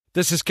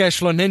This is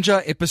Cashflow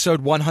Ninja,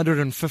 episode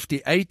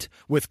 158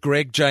 with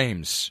Greg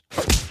James.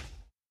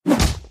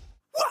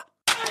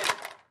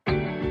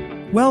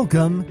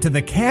 Welcome to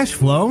the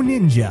Cashflow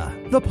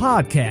Ninja, the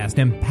podcast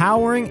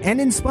empowering and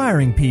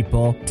inspiring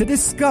people to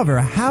discover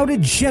how to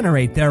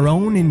generate their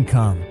own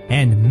income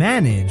and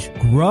manage,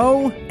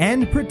 grow,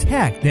 and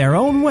protect their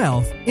own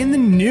wealth in the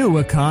new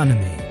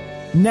economy.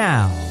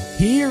 Now,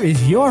 here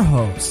is your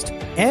host,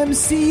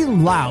 MC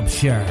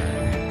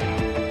Laubscher.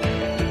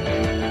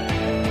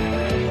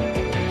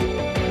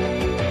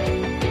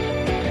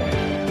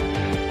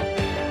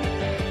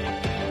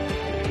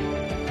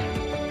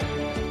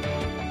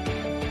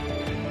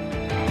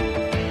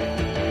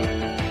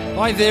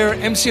 Hi there,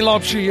 MC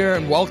Laubscher here,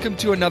 and welcome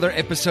to another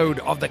episode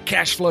of the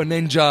Cashflow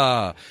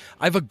Ninja.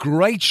 I have a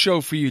great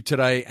show for you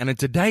today, and in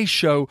today's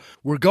show,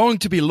 we're going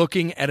to be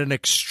looking at an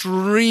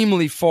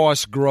extremely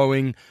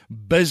fast-growing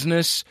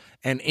business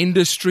and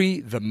industry,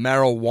 the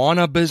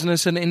marijuana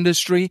business and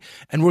industry,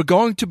 and we're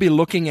going to be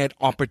looking at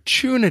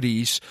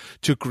opportunities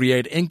to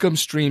create income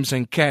streams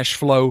and cash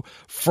flow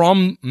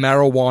from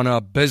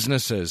marijuana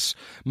businesses.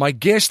 My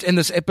guest in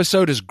this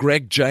episode is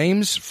Greg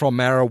James from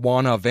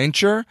Marijuana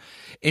Venture.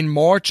 In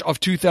March of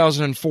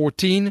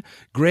 2014,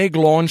 Greg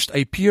launched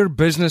a peer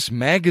business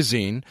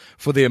magazine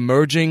for the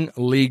emerging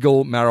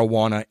legal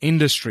marijuana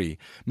industry.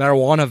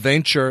 Marijuana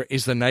Venture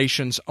is the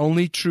nation's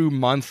only true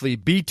monthly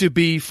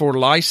B2B for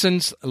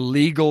licensed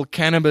legal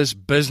cannabis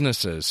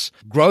businesses.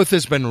 Growth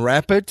has been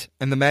rapid,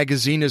 and the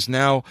magazine is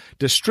now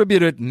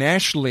distributed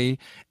nationally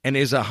and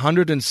is a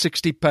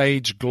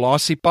 160-page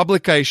glossy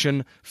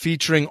publication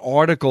featuring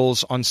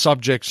articles on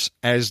subjects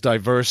as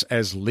diverse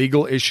as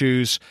legal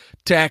issues,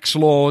 tax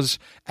laws,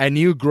 and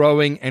new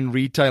growing and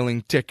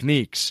retailing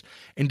techniques.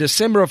 In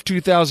December of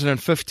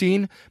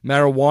 2015,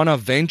 Marijuana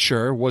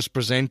Venture was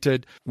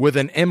presented with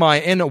an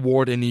MIN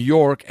award in New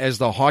York as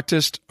the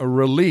hottest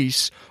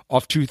release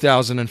of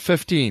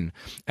 2015.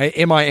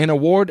 A MIN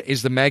award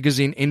is the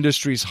magazine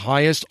industry's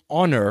highest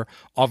honor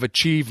of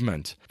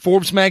achievement.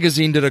 Forbes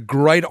magazine did a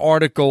great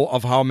article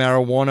of how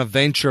Marijuana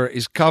Venture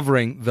is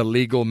covering the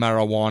legal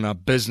marijuana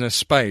business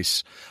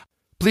space.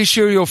 Please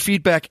share your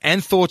feedback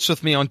and thoughts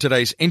with me on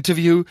today's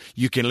interview.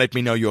 You can let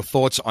me know your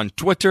thoughts on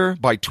Twitter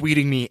by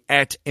tweeting me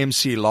at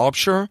MC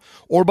Laubscher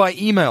or by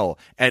email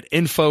at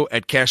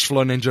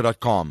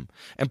info@cashflowninja.com.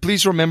 And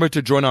please remember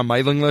to join our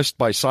mailing list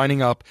by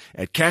signing up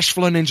at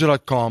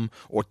cashflowninja.com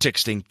or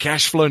texting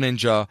Cashflow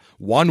Ninja,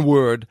 one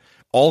word,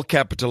 all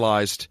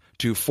capitalized,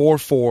 to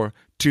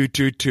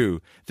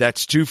 44222.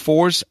 That's 2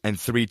 4s and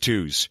 3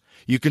 2s.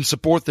 You can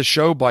support the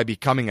show by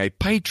becoming a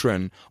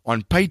patron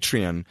on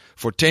Patreon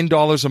for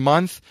 $10 a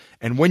month.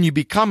 And when you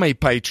become a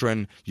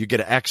patron, you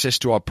get access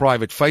to our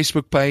private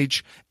Facebook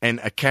page and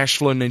a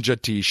Cashflow Ninja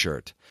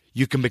t-shirt.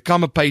 You can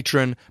become a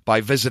patron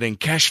by visiting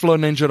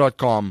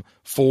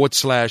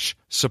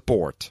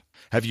cashflowninja.com/support.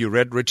 Have you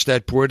read Rich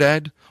Dad Poor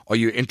Dad? Are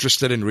you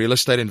interested in real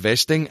estate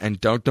investing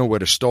and don't know where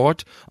to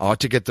start or how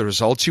to get the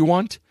results you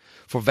want?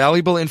 For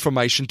valuable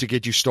information to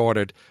get you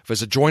started,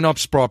 visit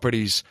JoinOps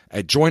Properties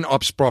at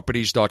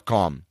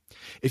joinopsproperties.com.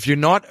 If you're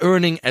not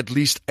earning at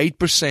least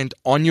 8%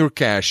 on your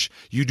cash,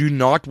 you do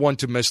not want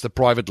to miss the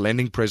private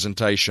lending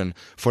presentation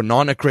for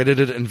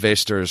non-accredited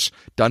investors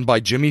done by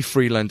Jimmy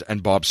Freeland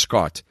and Bob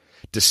Scott.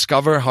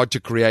 Discover how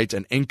to create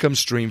an income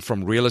stream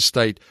from real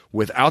estate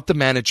without the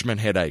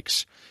management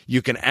headaches.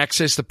 You can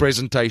access the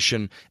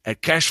presentation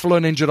at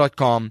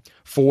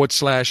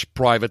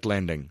cashflowninja.com/private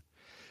lending.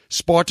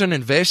 Spartan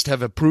Invest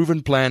have a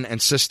proven plan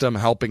and system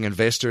helping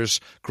investors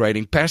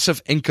creating passive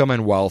income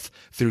and wealth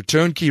through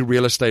turnkey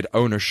real estate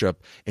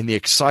ownership in the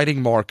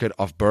exciting market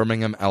of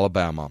Birmingham,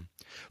 Alabama.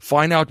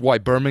 Find out why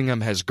Birmingham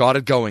has got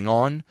it going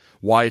on,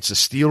 why it's a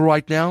steal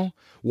right now,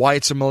 why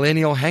it's a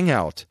millennial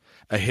hangout,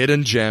 a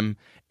hidden gem,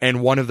 and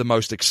one of the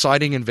most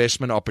exciting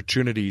investment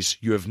opportunities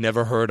you have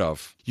never heard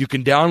of. You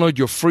can download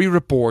your free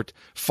report,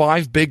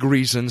 5 Big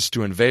Reasons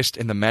to Invest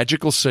in the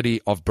Magical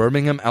City of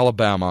Birmingham,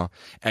 Alabama,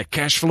 at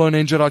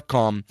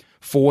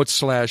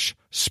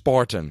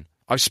cashflowninja.com/Spartan.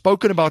 I've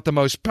spoken about the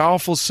most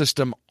powerful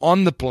system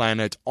on the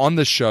planet on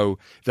the show,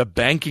 the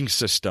banking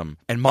system.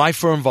 And my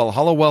firm,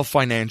 Valhalla Wealth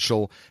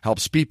Financial,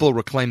 helps people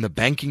reclaim the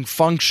banking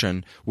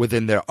function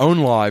within their own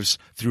lives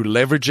through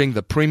leveraging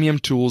the premium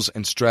tools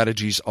and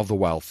strategies of the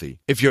wealthy.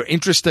 If you're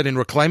interested in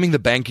reclaiming the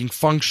banking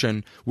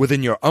function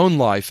within your own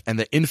life and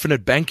the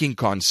infinite banking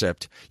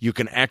concept, you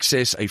can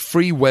access a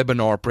free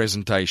webinar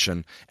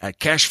presentation at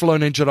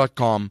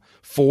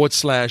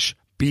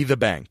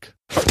cashflowninja.com/be-the-bank.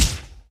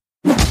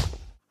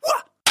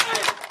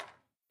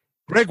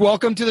 Greg,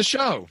 welcome to the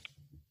show.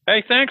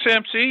 Hey, thanks,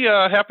 MC.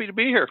 Happy to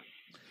be here.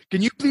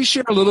 Can you please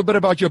share a little bit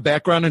about your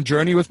background and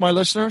journey with my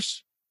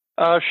listeners?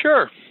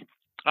 Sure.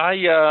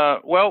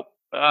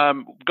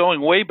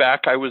 Going way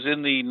back, I was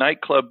in the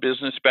nightclub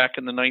business back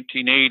in the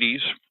 1980s,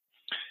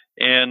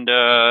 and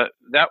that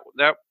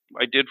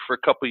I did for a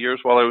couple of years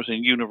while I was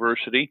in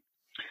university,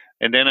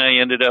 and then I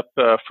ended up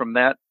from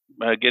that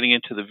getting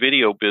into the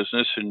video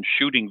business and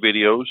shooting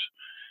videos.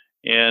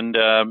 And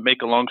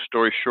make a long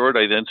story short,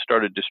 I then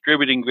started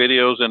distributing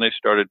videos, and I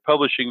started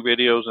publishing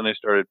videos, and I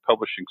started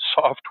publishing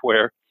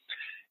software.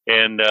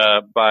 And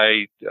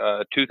by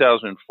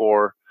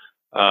 2004,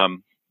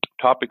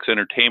 Topics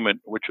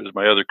Entertainment, which was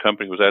my other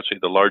company, was actually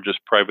the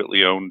largest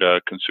privately owned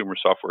consumer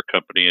software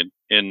company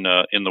in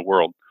the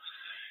world.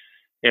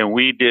 And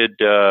we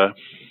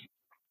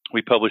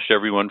published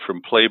everyone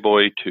from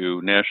Playboy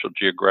to National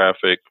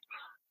Geographic,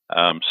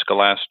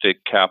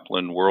 Scholastic,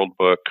 Kaplan, World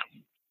Book.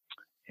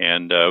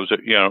 And it was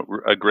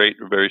a great,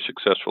 very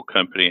successful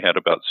company. Had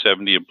about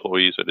 70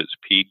 employees at its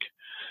peak,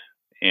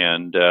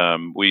 and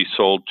we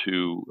sold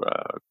to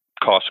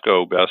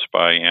Costco, Best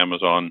Buy,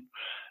 Amazon,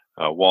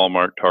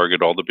 Walmart,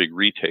 Target, all the big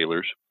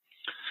retailers.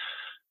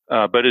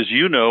 But as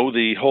you know,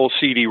 the whole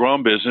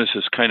CD-ROM business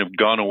has kind of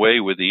gone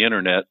away with the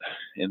internet,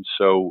 and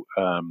so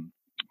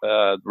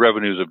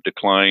revenues have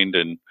declined.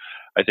 And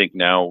I think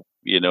now,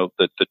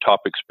 that the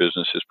Topics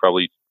business is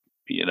probably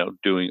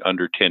doing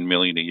under 10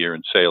 million a year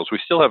in sales. We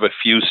still have a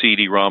few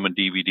CD-ROM and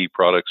DVD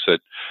products that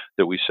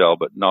we sell,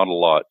 but not a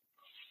lot.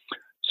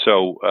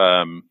 So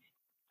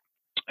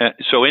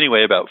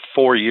anyway, about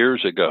 4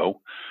 years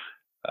ago,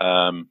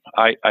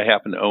 I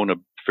happen to own a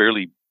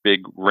fairly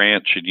big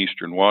ranch in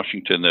Eastern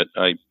Washington that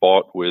I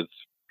bought with,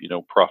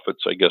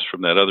 profits, I guess,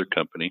 from that other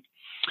company.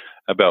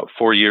 About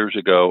 4 years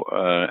ago,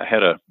 I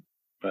had it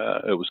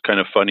was kind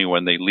of funny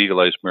when they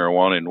legalized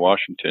marijuana in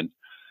Washington.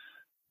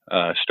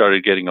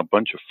 Started getting a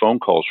bunch of phone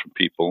calls from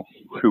people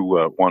who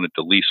wanted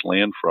to lease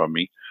land from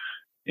me,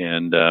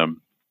 and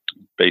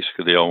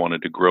basically they all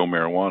wanted to grow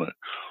marijuana.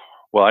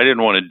 Well, I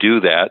didn't want to do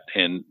that,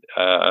 and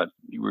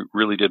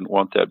really didn't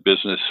want that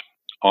business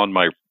on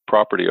my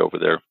property over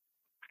there.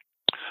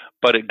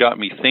 But it got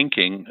me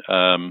thinking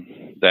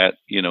that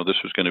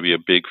this was going to be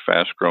a big,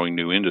 fast-growing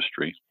new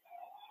industry.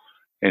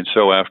 And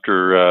so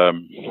after,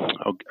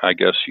 I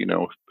guess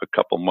a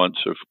couple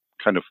months of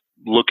kind of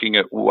looking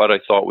at what I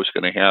thought was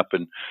going to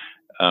happen,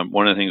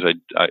 one of the things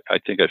I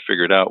think I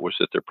figured out was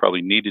that there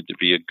probably needed to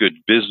be a good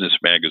business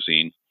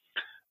magazine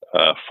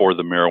for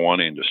the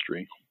marijuana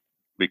industry,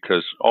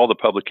 because all the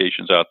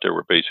publications out there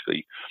were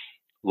basically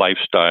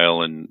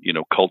lifestyle and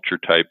culture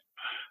type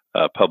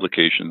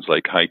publications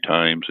like High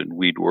Times and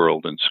Weed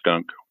World and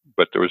Skunk,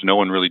 but there was no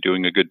one really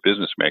doing a good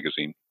business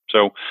magazine.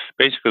 So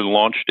basically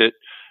launched it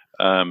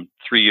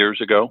 3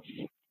 years ago.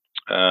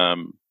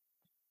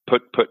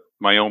 Put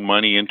my own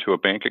money into a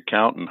bank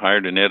account and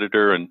hired an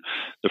editor. And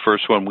the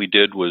first one we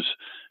did was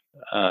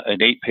an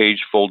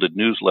 8-page folded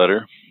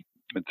newsletter.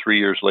 And 3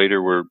 years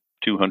later, we're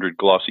 200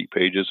 glossy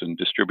pages and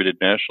distributed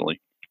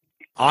nationally.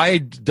 I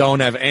don't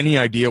have any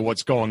idea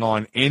what's going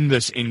on in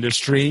this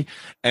industry,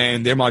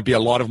 and there might be a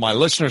lot of my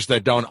listeners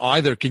that don't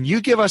either. Can you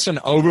give us an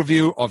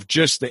overview of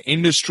just the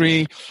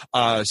industry,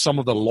 some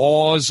of the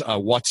laws,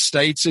 what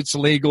states it's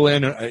legal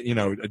in,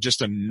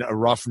 just a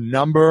rough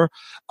number,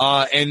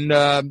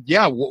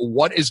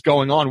 what is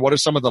going on? What are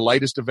some of the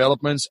latest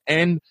developments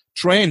and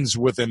trends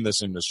within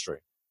this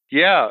industry?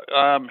 Yeah,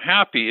 I'm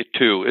happy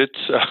to.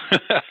 It's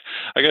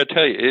I got to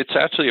tell you, it's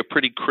actually a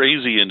pretty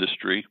crazy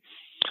industry.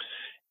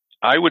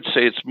 I would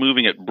say it's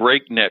moving at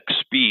breakneck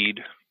speed.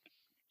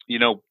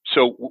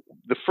 So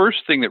the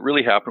first thing that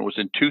really happened was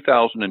in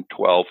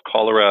 2012,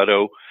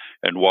 Colorado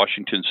and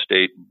Washington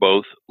State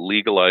both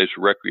legalized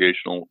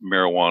recreational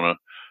marijuana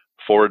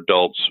for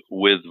adults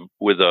with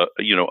a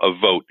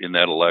vote in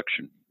that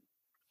election.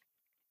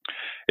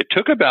 It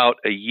took about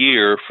a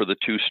year for the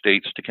two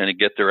states to kind of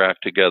get their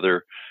act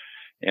together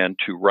and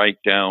to write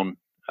down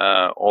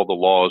all the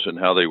laws and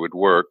how they would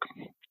work.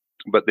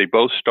 But they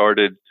both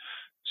started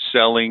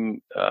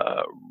selling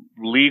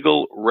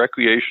legal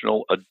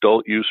recreational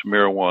adult use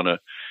marijuana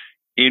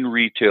in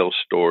retail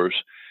stores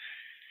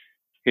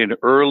in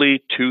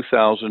early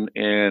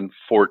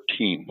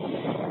 2014.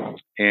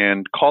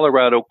 And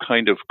Colorado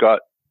kind of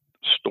got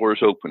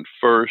stores open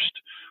first.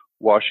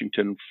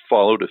 Washington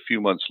followed a few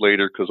months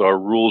later because our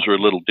rules are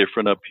a little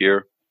different up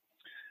here.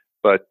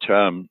 But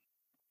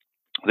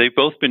they've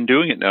both been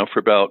doing it now for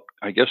about,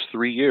 I guess,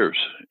 3 years.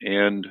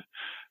 And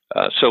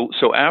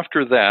so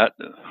after that,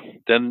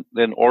 then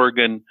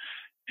Oregon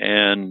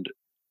and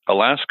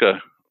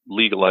Alaska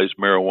legalized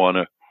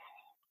marijuana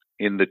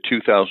in the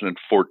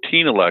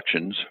 2014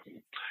 elections.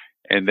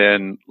 And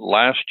then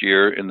last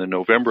year in the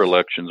November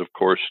elections, of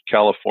course,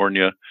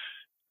 California,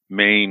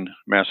 Maine,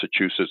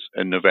 Massachusetts,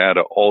 and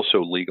Nevada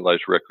also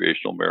legalized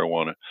recreational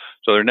marijuana.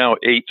 So there are now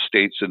 8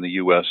 states in the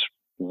U.S.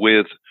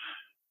 with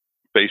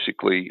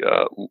basically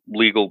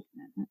legal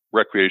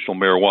recreational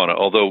marijuana,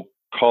 although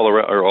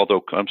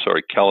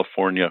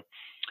California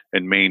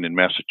and Maine and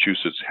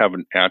Massachusetts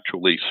haven't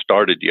actually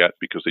started yet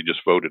because they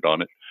just voted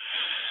on it.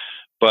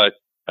 But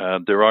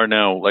there are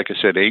now, like I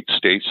said, 8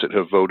 states that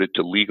have voted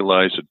to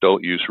legalize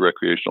adult use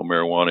recreational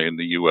marijuana in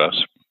the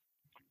U.S.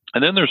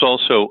 And then there's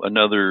also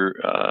another,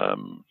 I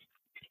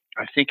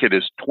think it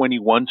is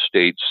 21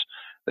 states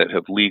that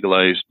have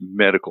legalized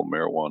medical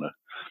marijuana.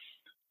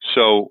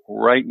 So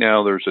right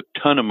now there's a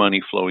ton of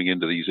money flowing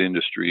into these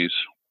industries.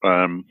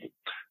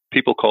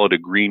 People call it a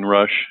green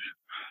rush.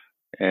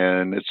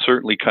 And it's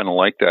certainly kind of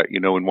like that,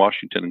 in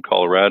Washington and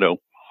Colorado.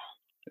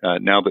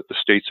 Now that the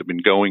states have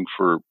been going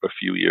for a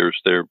few years,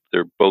 they're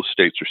both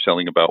states are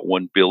selling about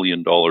 $1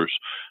 billion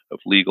of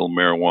legal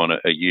marijuana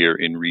a year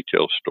in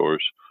retail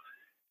stores.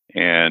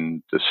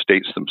 And the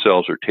states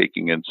themselves are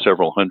taking in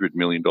several $100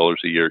 million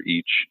a year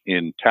each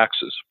in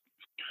taxes.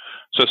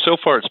 So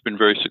far it's been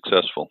very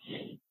successful.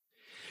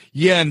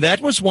 Yeah, and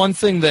that was one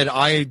thing that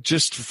I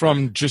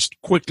from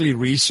quickly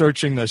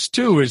researching this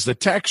too, is the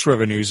tax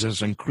revenues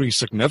has increased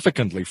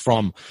significantly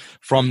from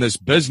this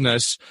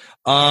business.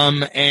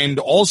 And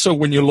also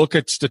when you look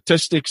at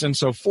statistics and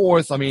so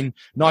forth, I mean,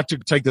 not to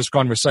take this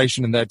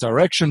conversation in that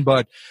direction,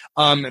 but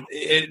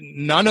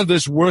none of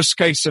this worst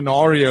case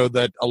scenario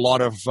that a lot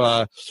of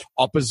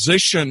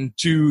opposition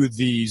to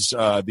this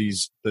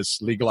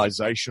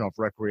legalization of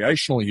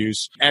recreational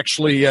use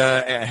actually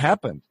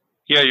happened.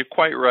 Yeah, you're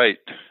quite right.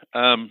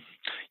 And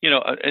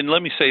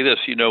let me say this,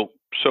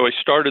 so I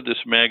started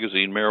this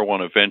magazine,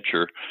 Marijuana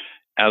Venture,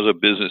 as a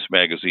business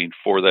magazine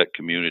for that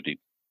community.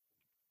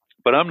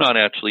 But I'm not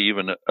actually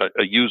even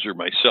a user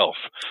myself.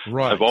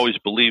 Right. I've always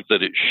believed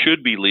that it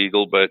should be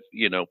legal, but,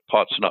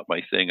 pot's not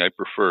my thing. I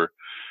prefer,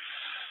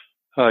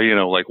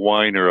 like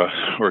wine or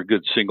a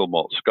good single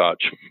malt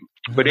scotch.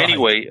 But right.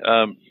 Anyway,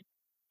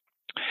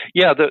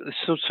 yeah,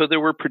 so there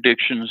were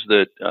predictions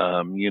that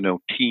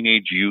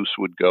teenage use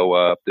would go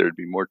up. There'd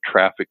be more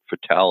traffic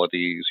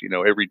fatalities.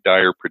 Every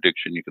dire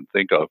prediction you can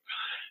think of,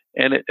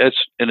 and it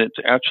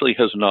actually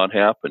has not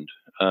happened.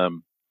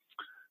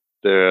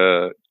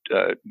 The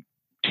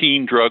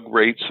teen drug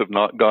rates have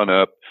not gone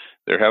up.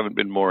 There haven't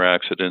been more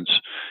accidents,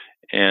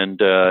 and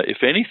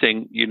if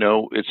anything,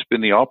 it's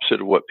been the opposite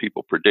of what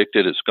people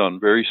predicted. It's gone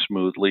very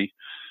smoothly.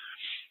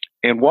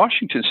 And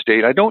Washington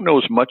State, I don't know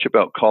as much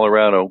about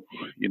Colorado,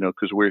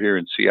 because we're here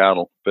in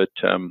Seattle, but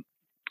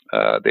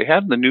they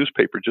had in the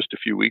newspaper just a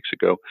few weeks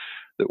ago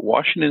that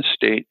Washington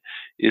State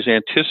is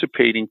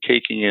anticipating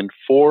taking in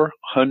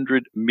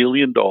 $400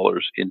 million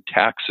in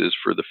taxes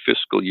for the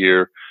fiscal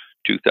year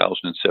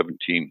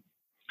 2017.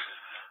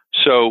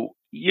 So,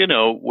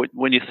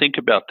 when you think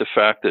about the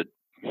fact that,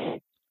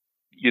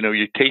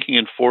 you're taking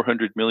in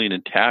 $400 million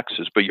in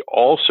taxes, but you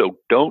also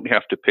don't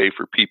have to pay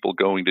for people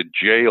going to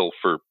jail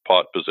for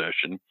pot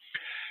possession,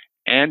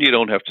 and you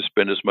don't have to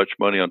spend as much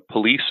money on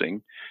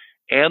policing,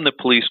 and the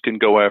police can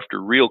go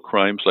after real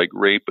crimes like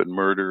rape and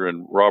murder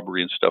and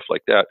robbery and stuff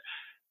like that.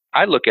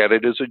 I look at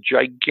it as a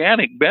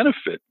gigantic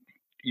benefit.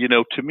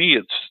 To me,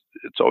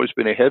 it's always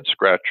been a head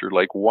scratcher.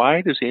 Like,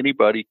 why does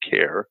anybody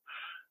care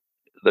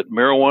that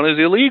marijuana is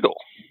illegal?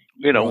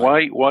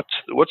 Right. Why?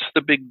 What's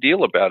the big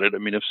deal about it? I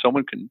mean, if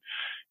someone can,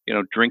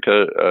 drink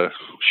a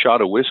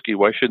shot of whiskey,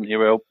 why shouldn't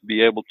you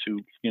be able to,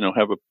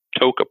 have a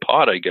toke of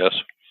pot, I guess?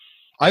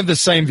 I have the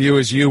same view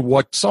as you.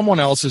 What someone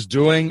else is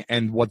doing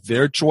and what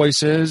their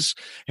choice is,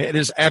 it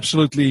has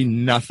absolutely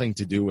nothing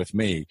to do with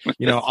me.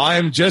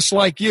 I'm just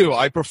like you.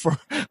 I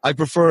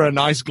prefer a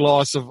nice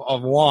glass of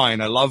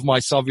wine. I love my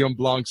Sauvignon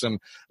Blancs and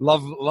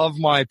love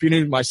my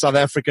South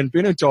African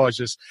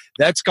Pinotages.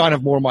 That's kind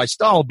of more my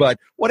style. But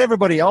what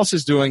everybody else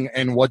is doing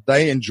and what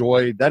they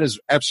enjoy, that is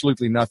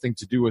absolutely nothing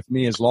to do with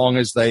me, as long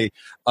as they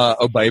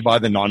obey by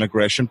the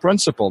non-aggression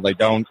principle. They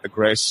don't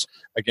aggress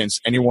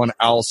against anyone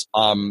else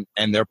and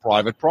their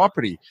private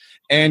property.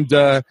 And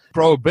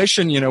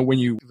prohibition,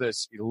 when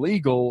this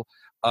illegal,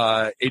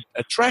 it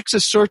attracts a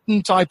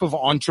certain type of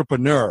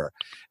entrepreneur,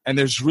 and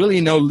there's really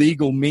no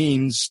legal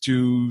means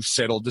to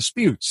settle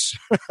disputes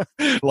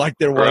like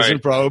there was in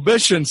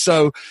prohibition.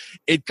 So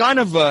it kind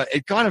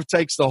of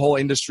takes the whole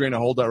industry in a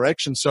whole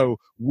direction. So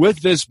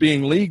with this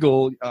being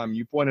legal,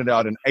 you pointed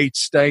out in 8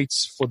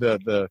 states for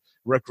the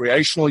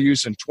recreational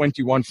use and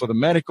 21 for the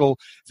medical,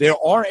 there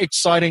are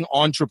exciting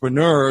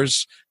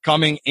entrepreneurs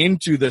coming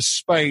into this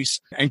space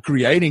and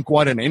creating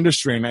quite an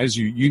industry. And as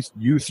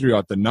you threw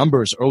out the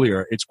numbers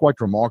earlier, it's quite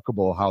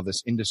remarkable how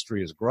this industry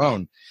has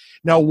grown.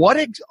 Now, what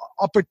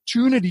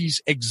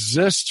opportunities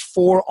exist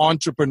for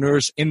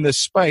entrepreneurs in this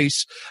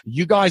space?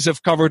 You guys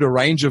have covered a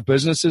range of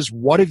businesses.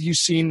 What have you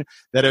seen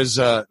that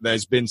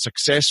has been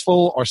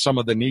successful, or some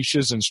of the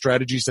niches and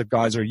strategies that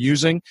guys are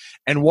using?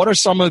 And what are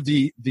some of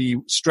the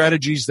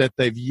strategies that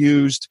they've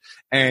used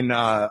and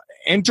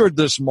entered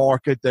this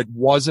market that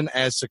wasn't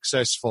as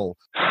successful?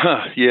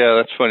 Yeah,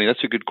 that's funny.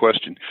 That's a good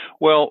question.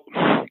 Well,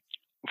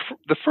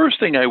 the first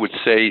thing I would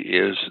say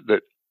is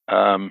that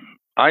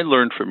I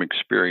learned from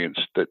experience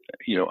that,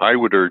 I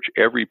would urge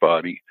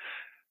everybody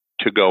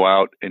to go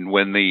out, and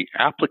when the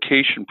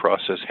application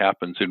process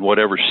happens in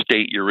whatever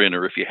state you're in,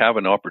 or if you have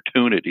an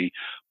opportunity,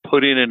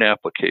 put in an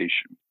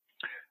application.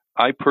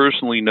 I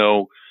personally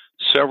know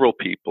several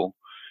people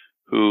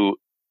who,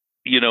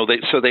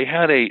 they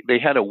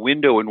had a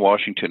window in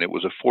Washington. It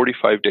was a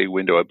 45-day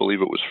window. I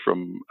believe it was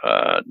from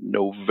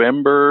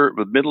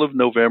the middle of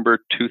November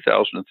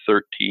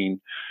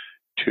 2013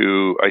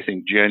 to, I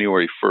think,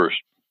 January 1st.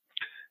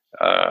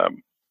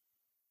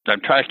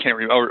 I can't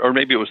remember, or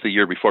maybe it was the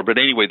year before. But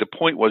anyway, the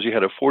point was you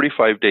had a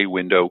 45-day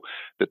window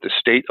that the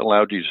state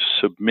allowed you to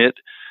submit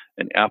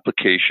an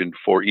application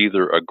for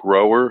either a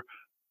grower,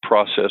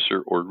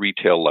 processor, or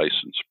retail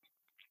license.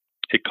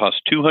 It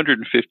cost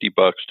 $250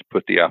 to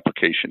put the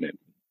application in.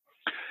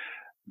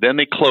 Then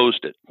they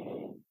closed it.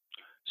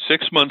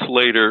 6 months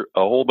later,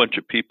 a whole bunch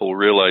of people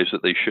realized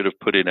that they should have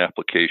put in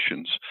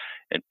applications.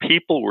 And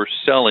people were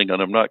selling,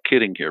 and I'm not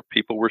kidding here,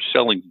 people were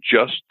selling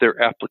just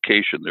their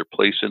application, their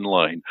place in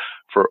line,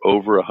 for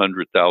over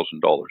 $100,000.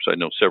 I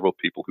know several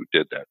people who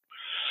did that.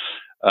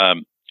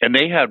 And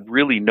they had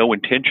really no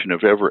intention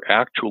of ever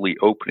actually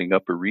opening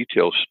up a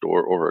retail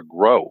store or a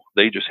grow.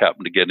 They just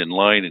happened to get in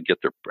line and get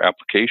their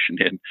application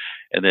in.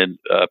 And then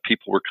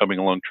people were coming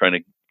along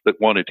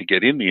that wanted to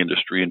get in the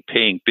industry and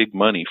paying big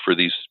money for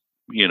these,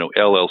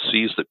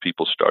 LLCs that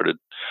people started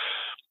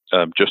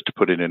just to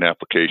put in an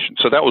application.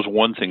 So that was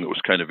one thing that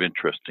was kind of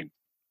interesting.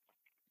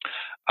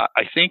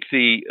 I think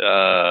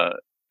to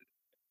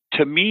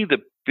me,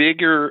 the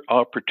bigger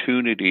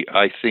opportunity,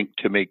 I think,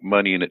 to make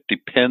money, and it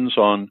depends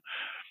on,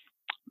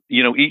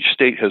 each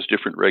state has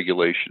different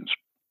regulations.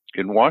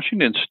 In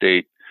Washington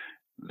State,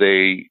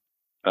 they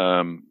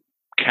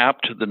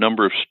capped the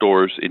number of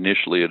stores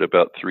initially at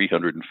about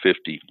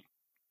 350,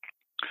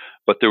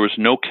 but there was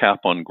no cap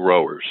on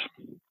growers.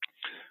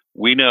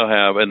 We now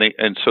have,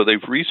 and so they've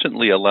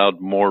recently allowed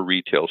more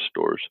retail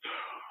stores.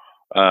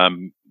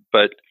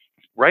 But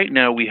right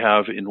now we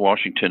have in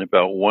Washington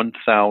about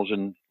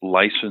 1,000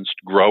 licensed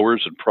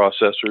growers and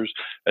processors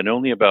and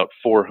only about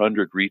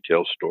 400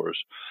 retail stores.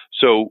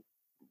 So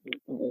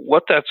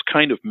what that's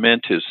kind of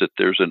meant is that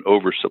there's an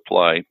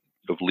oversupply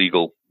of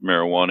legal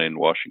marijuana in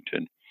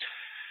Washington.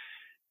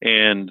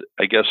 And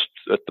I guess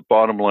at the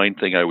bottom line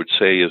thing I would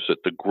say is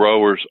that the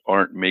growers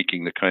aren't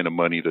making the kind of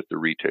money that the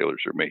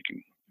retailers are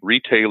making.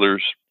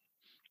 Retailers,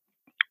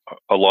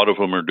 a lot of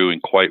them are doing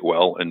quite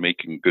well and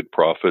making good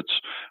profits,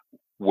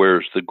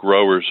 whereas the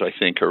growers, I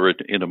think, are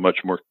in a much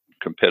more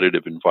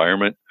competitive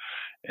environment,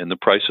 and the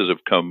prices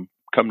have come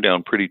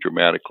down pretty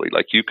dramatically.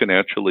 Like you could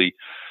actually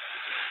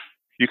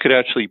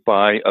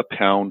buy a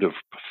pound of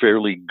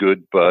fairly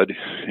good bud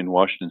in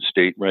Washington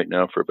State right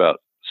now for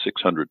about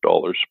 $600,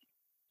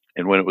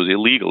 and when it was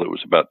illegal, it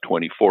was about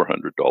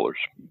 $2,400.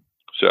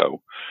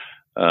 So,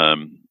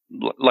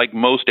 like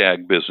most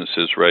ag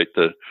businesses, right?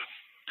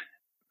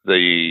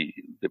 The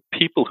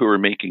people who are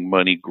making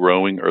money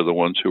growing are the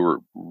ones who are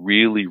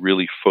really,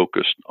 really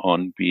focused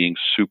on being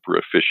super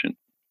efficient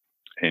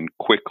and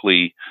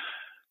quickly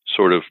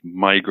sort of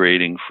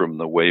migrating from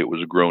the way it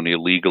was grown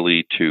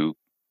illegally to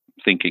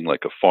thinking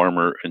like a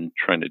farmer and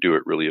trying to do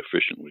it really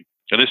efficiently.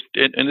 And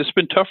it's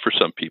been tough for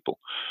some people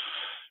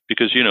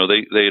because,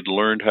 they had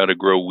learned how to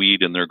grow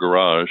weed in their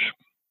garage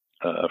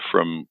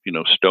from,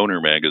 stoner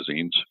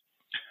magazines.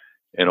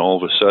 And all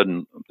of a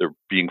sudden, they're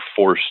being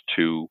forced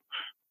to,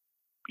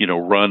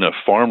 run a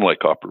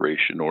farm-like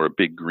operation or a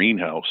big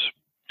greenhouse,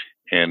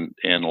 and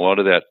a lot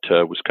of that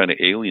was kind of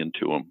alien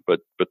to them. But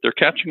they're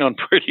catching on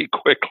pretty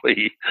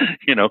quickly.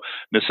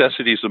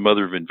 Necessity is the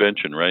mother of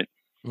invention, right?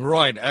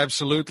 Right,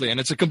 absolutely. And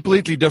it's a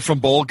completely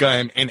different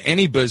ballgame in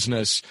any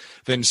business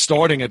than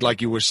starting it,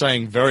 like you were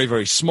saying, very,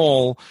 very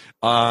small,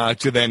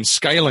 to then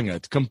scaling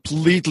it.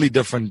 Completely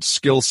different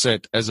skill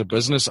set as a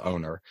business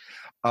owner.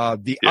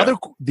 The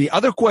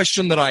other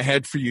question that I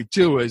had for you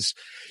too is,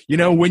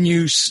 when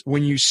you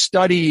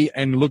study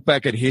and look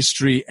back at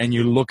history and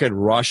you look at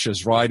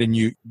rushes, right? And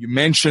you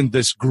mentioned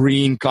this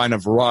green kind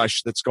of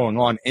rush that's going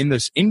on in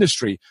this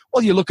industry.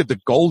 Well, you look at the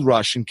gold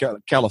rush in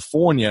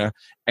California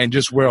and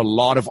just where a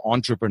lot of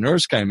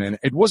entrepreneurs came in.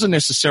 It wasn't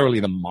necessarily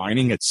the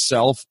mining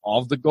itself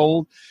of the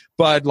gold,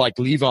 but like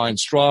Levi and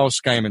Strauss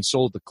came and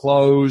sold the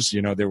clothes.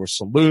 There were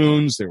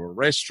saloons, there were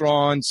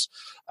restaurants,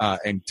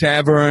 and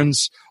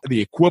taverns,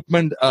 the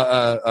equipment,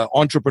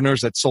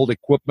 entrepreneurs that sold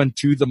equipment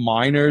to the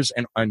miners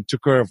and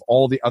took care of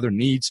all the other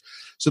needs.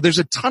 So there's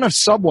a ton of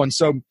sub-ones.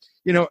 So,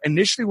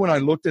 initially when I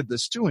looked at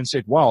this too and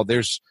said, wow,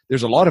 there's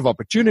a lot of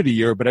opportunity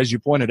here. But as you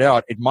pointed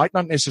out, it might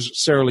not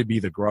necessarily be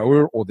the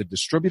grower or the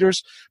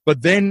distributors,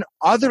 but then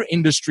other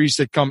industries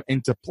that come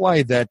into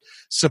play that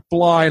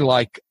supply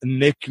like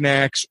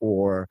knickknacks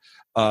or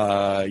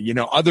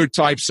other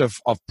types of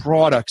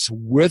products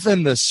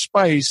within the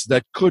space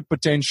that could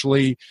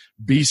potentially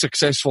be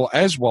successful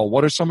as well.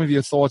 What are some of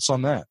your thoughts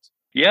on that?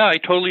 Yeah, I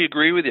totally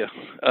agree with you.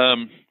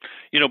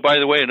 By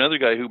the way, another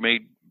guy who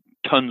made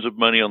tons of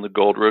money on the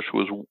gold rush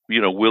was,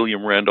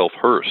 William Randolph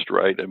Hearst,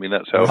 right? I mean,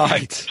 that's how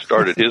he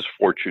started his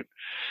fortune.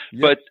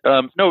 Yep.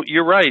 But, no,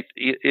 you're right.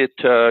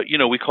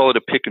 We call it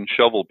a pick and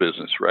shovel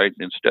business, right?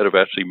 Instead of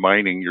actually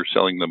mining, you're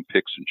selling them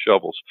picks and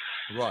shovels.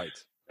 Right.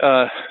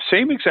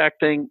 Same exact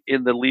thing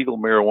in the legal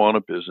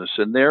marijuana business.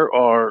 And there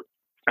are,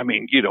 I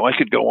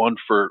could go on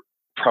for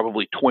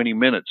probably 20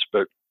 minutes,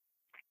 but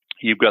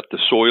you've got the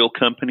soil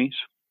companies.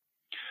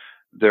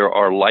 There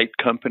are light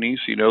companies,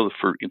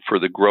 for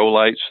the grow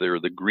lights. There are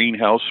the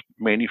greenhouse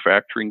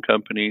manufacturing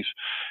companies,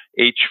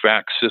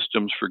 HVAC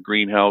systems for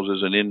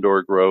greenhouses and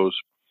indoor grows,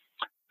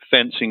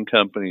 fencing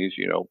companies,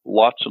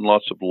 lots and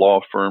lots of law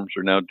firms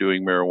are now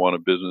doing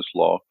marijuana business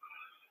law.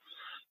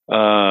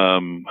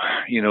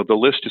 The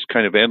list is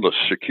kind of endless.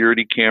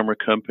 Security camera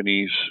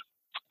companies,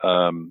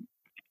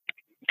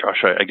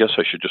 Gosh, I guess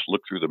I should just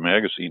look through the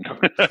magazine.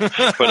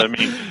 But I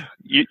mean,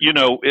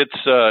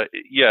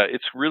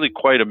 it's really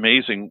quite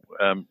amazing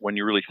when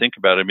you really think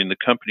about it. I mean, the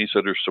companies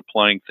that are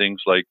supplying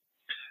things like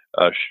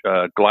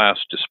glass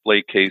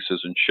display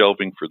cases and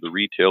shelving for the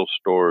retail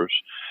stores.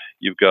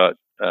 You've got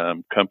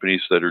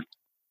companies that are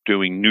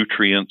doing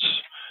nutrients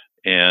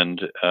and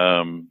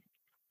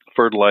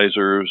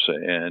fertilizers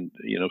and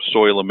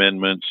soil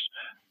amendments.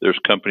 There's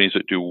companies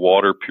that do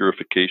water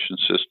purification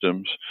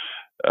systems.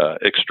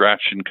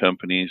 Extraction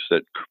companies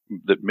that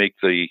make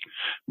the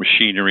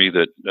machinery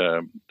that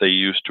they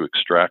use to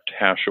extract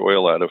hash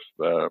oil out of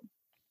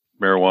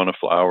marijuana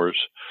flowers.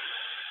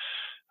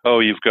 Oh,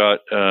 you've got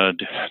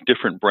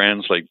different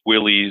brands like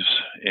Willie's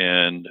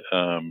and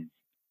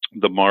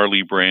the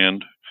Marley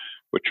brand,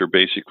 which are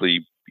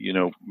basically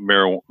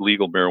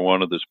legal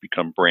marijuana that's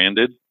become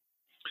branded.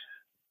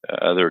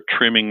 There are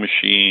trimming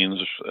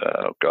machines.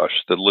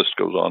 The list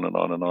goes on and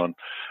on and on.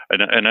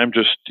 And I'm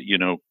just,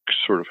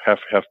 sort of have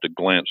to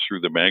glance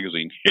through the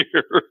magazine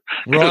here.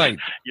 Right.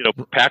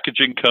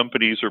 Packaging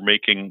companies are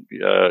making,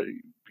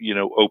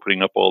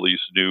 opening up all these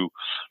new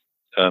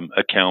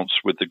accounts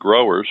with the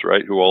growers,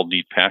 right, who all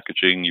need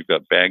packaging. You've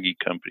got baggy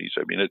companies.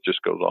 I mean, it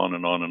just goes on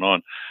and on and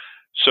on.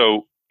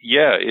 So,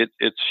 yeah,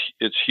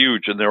 it's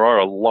huge. And there are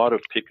a lot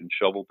of pick and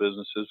shovel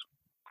businesses.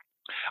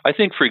 I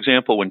think, for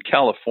example, when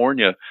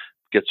California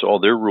gets all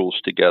their rules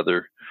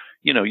together,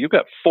 you've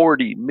got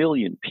 40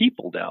 million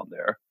people down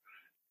there,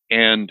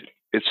 and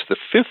it's the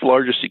fifth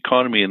largest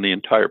economy in the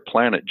entire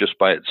planet just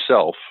by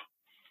itself.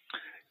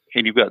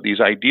 And you've got these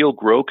ideal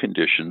grow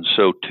conditions.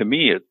 So to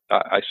me,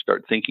 I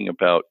start thinking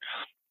about,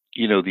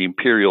 the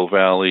Imperial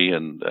Valley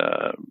and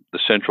the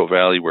Central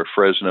Valley where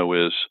Fresno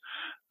is,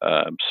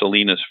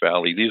 Salinas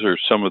Valley. These are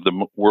some of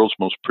the world's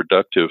most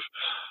productive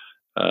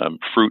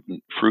fruit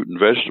and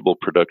vegetable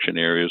production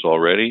areas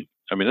already.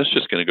 I mean, it's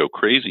just going to go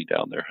crazy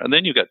down there. And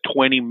then you've got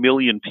 20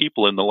 million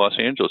people in the Los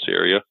Angeles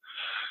area,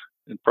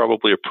 and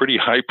probably a pretty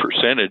high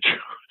percentage,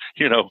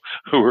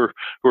 who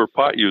are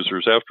pot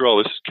users. After all,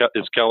 this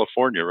is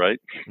California, right?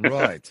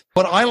 Right.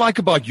 What I like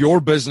about your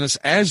business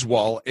as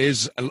well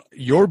is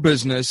your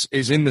business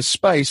is in the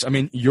space. I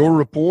mean, you're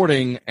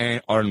reporting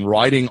and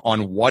writing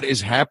on what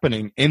is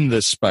happening in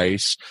this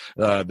space,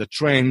 the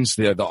trends,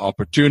 the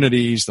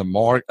opportunities, the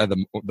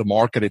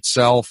market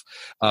itself,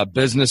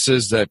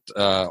 businesses that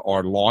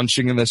are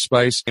launching in this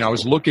space. I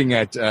was looking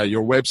at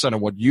your website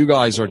and what you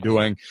guys are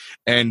doing,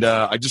 and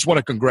I just want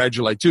to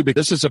congratulate you,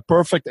 because this is a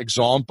perfect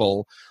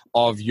example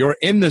of you're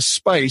in this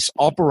space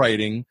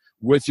operating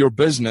with your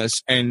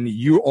business, and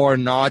you are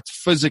not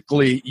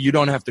physically, you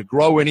don't have to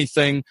grow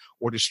anything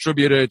or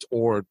distribute it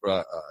or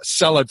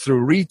sell it through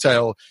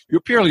retail.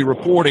 You're purely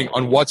reporting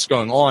on what's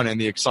going on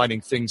and the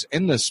exciting things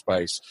in this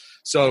space.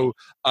 So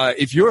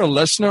if you're a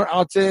listener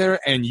out there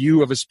and you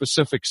have a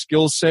specific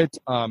skill set,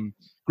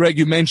 Greg,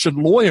 you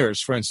mentioned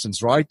lawyers, for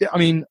instance, right? I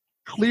mean,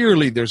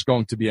 clearly there's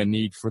going to be a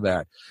need for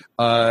that.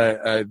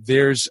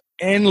 There's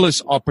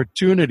endless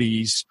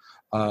opportunities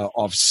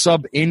of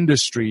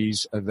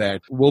sub-industries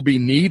that will be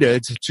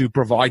needed to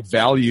provide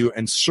value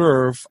and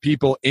serve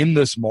people in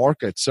this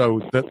market.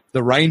 So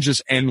the range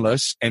is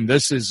endless, and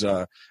this is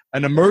an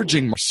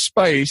emerging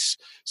space.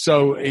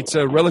 So it's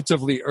a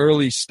relatively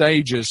early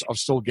stages of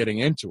still getting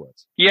into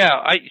it. Yeah,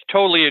 I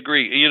totally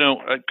agree.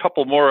 A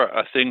couple more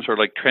things are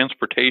like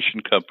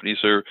transportation companies.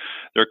 There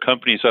are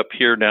companies up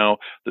here now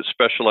that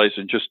specialize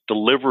in just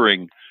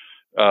delivering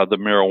the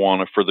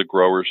marijuana for the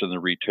growers and the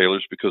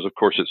retailers, because of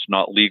course it's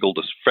not legal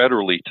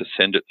federally to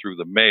send it through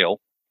the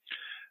mail.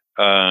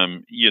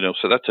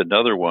 So that's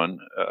another one.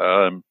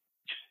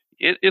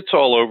 It's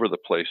all over the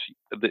place.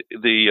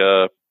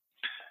 I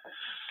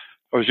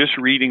was just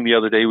reading the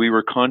other day, we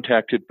were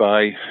contacted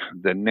by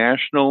the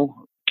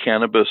National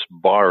Cannabis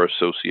Bar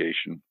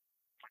Association,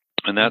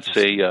 and that's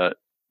a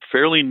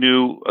fairly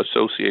new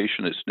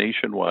association. It's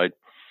nationwide,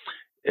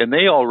 and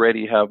they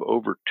already have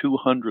over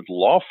 200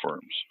 law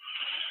firms.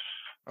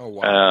 Oh,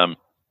 wow.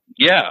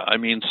 I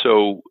mean,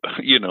 so,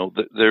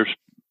 there's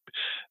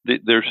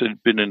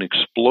been an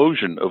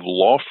explosion of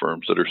law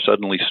firms that are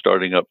suddenly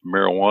starting up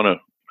marijuana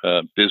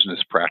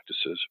business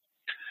practices.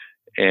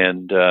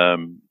 And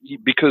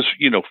because,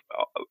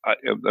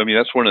 I mean,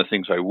 that's one of the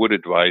things I would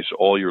advise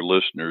all your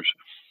listeners.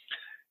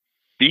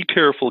 Be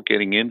careful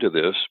getting into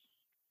this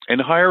and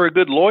hire a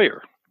good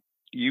lawyer.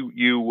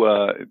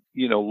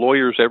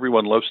 Lawyers,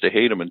 everyone loves to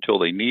hate them until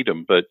they need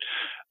them. But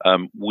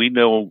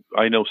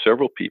I know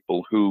several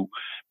people who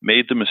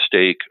made the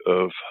mistake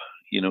of,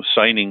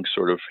 signing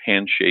sort of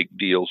handshake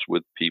deals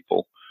with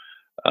people,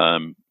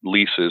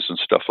 leases and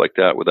stuff like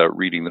that without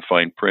reading the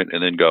fine print,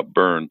 and then got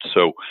burned.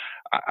 So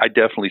I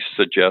definitely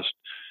suggest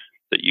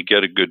that you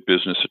get a good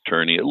business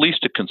attorney, at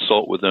least to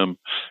consult with them,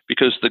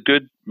 because the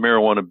good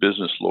marijuana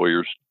business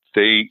lawyers,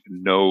 they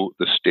know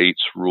the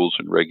state's rules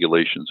and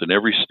regulations, and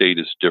every state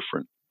is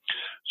different.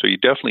 So you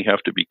definitely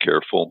have to be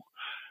careful.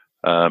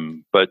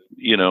 But,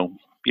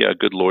 a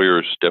good lawyer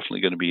is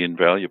definitely going to be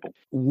invaluable.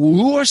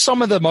 Who are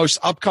some of the most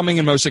upcoming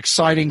and most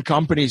exciting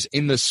companies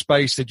in this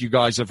space that you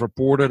guys have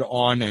reported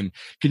on? And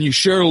can you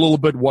share a little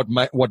bit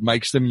what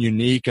makes them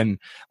unique and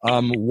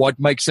what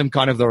makes them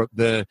kind of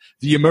the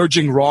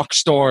emerging rock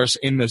stars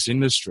in this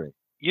industry?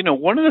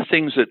 One of the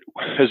things that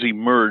has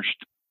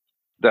emerged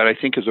that I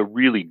think is a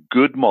really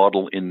good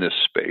model in this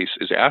space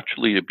is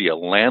actually to be a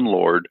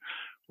landlord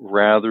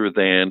rather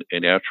than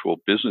an actual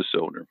business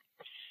owner.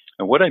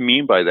 And what I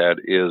mean by that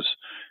is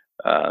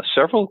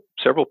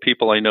several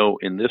people I know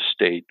in this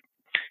state,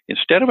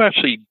 instead of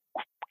actually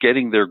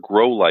getting their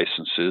grow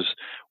licenses,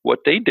 what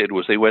they did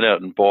was they went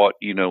out and bought,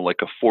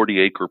 like a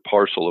 40-acre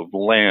parcel of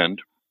land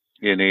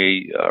in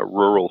a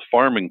rural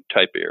farming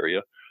type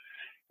area.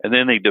 And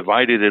then they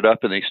divided it up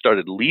and they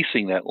started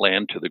leasing that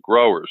land to the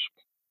growers.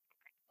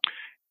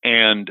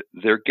 And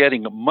they're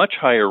getting a much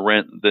higher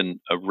rent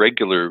than a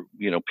regular,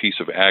 piece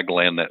of ag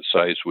land that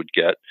size would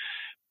get,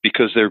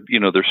 because they're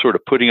sort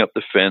of putting up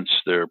the fence,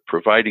 they're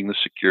providing the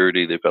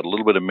security, they've got a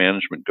little bit of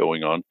management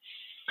going on.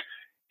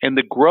 And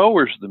the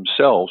growers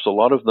themselves, a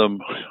lot of them,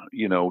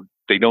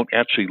 they don't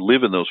actually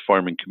live in those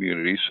farming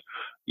communities.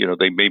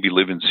 They maybe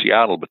live in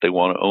Seattle, but they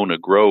want to own a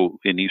grow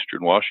in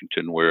Eastern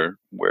Washington where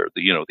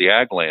the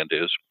ag land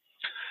is.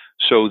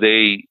 So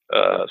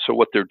so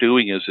what they're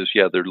doing is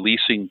they're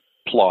leasing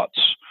plots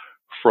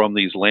from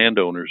these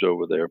landowners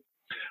over there.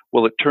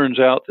 Well, it turns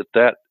out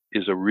that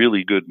is a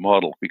really good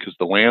model, because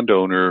the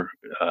landowner,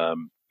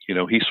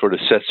 he sort of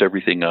sets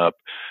everything up,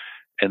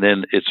 and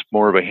then it's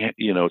more of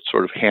it's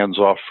sort of hands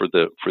off for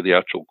the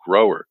actual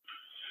grower.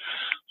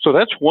 So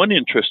that's one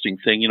interesting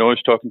thing. I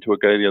was talking to a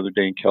guy the other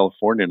day in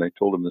California, and I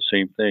told him the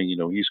same thing.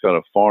 He's got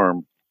a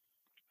farm,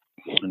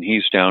 and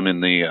he's down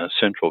in the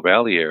Central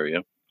Valley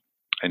area,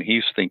 and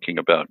he's thinking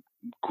about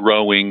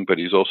growing, but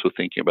he's also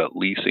thinking about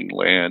leasing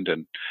land.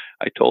 And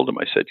I told him,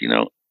 I said,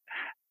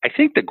 I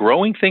think the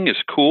growing thing is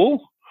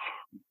cool,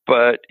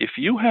 but if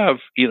you have,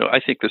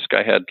 I think this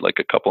guy had like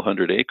a couple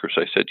hundred acres.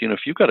 I said, if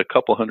you've got a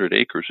couple hundred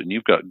acres and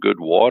you've got good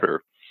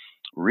water,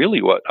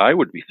 really what I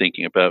would be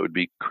thinking about would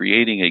be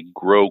creating a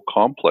grow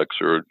complex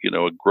or,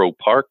 a grow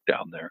park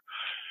down there.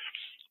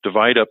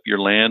 Divide up your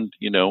land,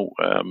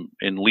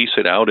 and lease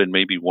it out in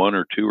maybe 1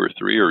 or 2 or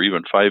 3 or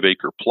even 5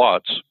 acre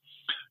plots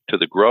to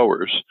the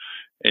growers.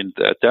 And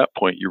at that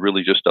point, you're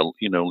really just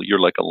you're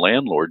like a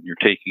landlord, and you're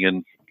taking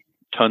in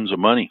tons of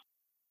money.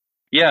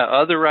 Yeah,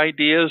 other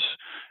ideas.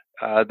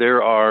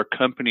 There are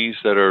companies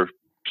that are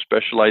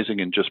specializing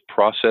in just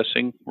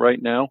processing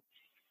right now.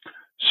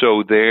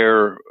 So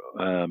they're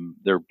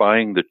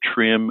buying the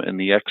trim and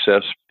the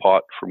excess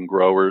pot from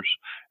growers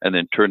and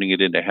then turning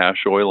it into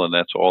hash oil, and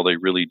that's all they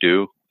really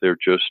do. They're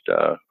just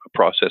a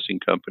processing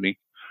company.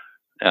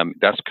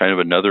 That's kind of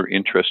another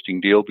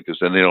interesting deal, because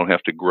then they don't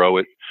have to grow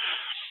it.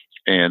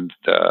 And,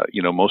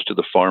 most of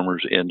the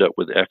farmers end up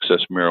with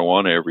excess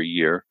marijuana every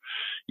year.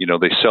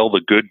 They sell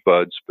the good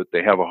buds, but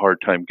they have a hard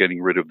time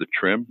getting rid of the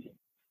trim.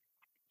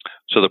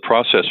 So the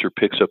processor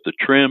picks up the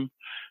trim,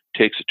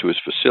 takes it to his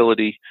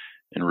facility,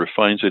 and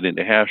refines it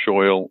into hash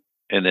oil,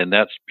 and then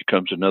that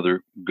becomes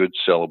another good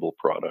sellable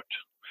product.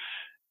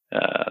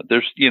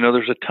 There's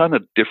a ton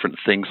of different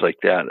things like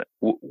that.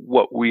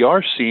 What we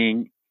are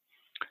seeing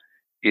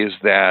is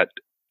that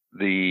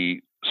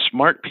the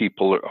smart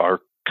people are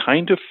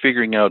kind of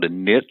figuring out a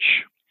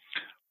niche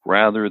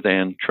rather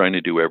than trying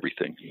to do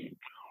everything.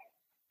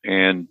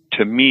 And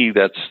to me,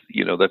 that's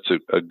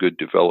a good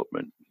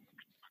development.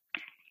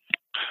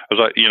 As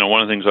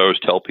one of the things I always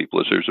tell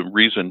people is there's a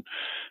reason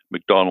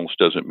McDonald's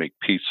doesn't make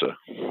pizza,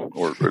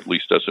 or at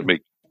least doesn't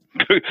make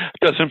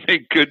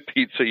good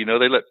pizza.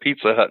 They let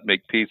Pizza Hut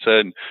make pizza,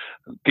 and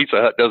Pizza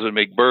Hut doesn't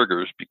make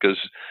burgers, because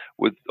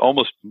with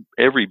almost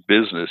every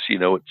business,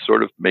 it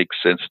sort of makes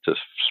sense to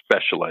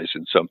specialize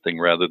in something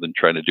rather than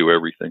trying to do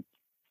everything.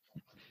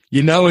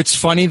 It's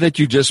funny that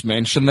you just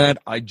mentioned that.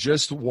 I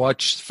just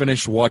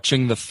finished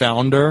watching The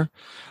Founder,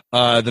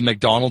 the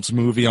McDonald's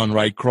movie on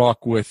Ray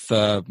Kroc with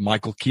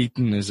Michael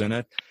Keaton is in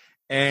it.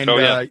 And,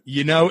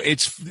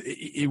 it's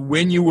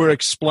when you were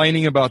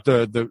explaining about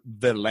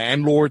the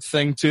landlord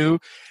thing too,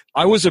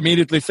 I was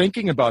immediately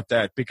thinking about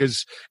that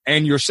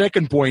and your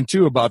second point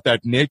too about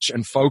that niche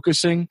and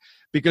focusing,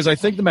 because I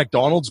think the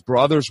McDonald's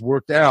brothers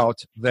worked out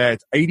that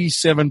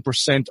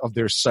 87% of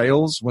their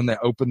sales when they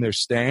opened their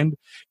stand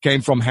came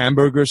from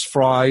hamburgers,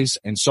 fries,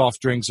 and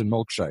soft drinks and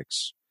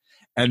milkshakes.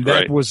 And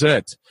that was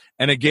it.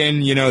 And again,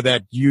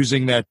 that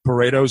using that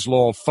Pareto's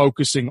law,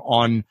 focusing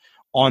on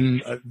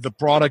the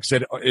products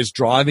that is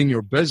driving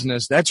your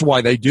business. That's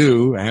why they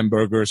do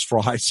hamburgers,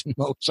 fries, and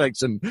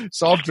milkshakes and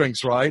soft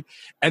drinks, right?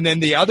 And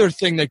then the other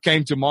thing that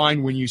came to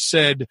mind when you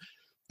said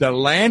the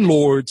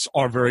landlords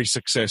are very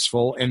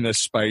successful in this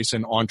space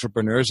and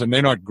entrepreneurs, and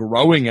they're not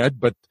growing it,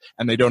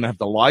 and they don't have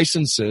the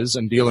licenses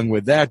and dealing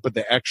with that, but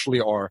they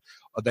actually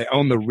they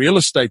own the real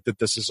estate that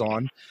this is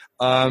on.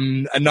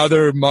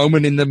 Another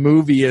moment in the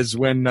movie is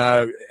when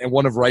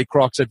one of Ray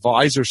Kroc's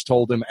advisors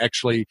told him,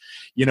 actually,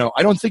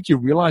 I don't think you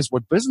realize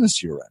what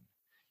business you're in.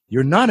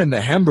 You're not in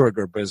the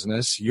hamburger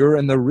business. You're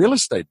in the real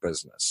estate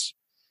business.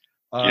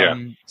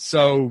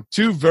 So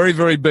two very,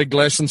 very big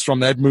lessons from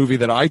that movie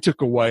that I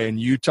took away, and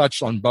you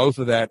touched on both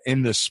of that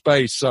in this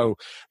space. So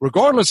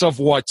regardless of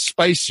what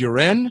space you're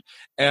in,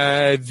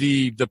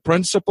 the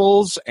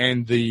principles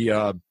and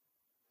the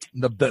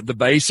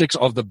basics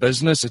of the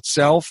business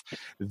itself,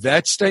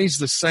 that stays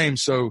the same.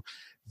 So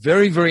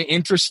very, very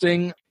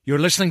interesting. You're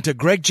listening to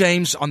Greg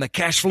James on the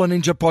Cashflow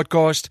Ninja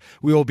podcast.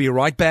 We will be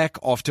right back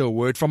after a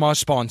word from our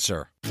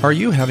sponsor. Are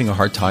you having a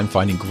hard time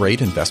finding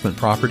great investment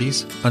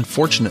properties?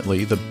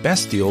 Unfortunately, the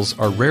best deals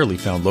are rarely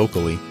found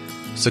locally.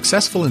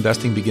 Successful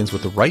investing begins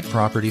with the right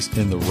properties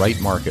in the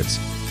right markets.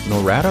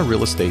 Norada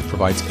Real Estate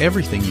provides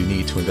everything you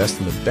need to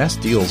invest in the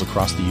best deals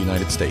across the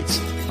United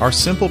States. Our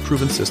simple,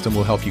 proven system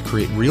will help you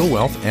create real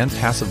wealth and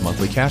passive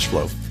monthly cash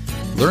flow.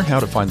 Learn how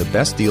to find the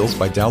best deals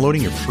by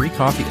downloading your free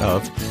copy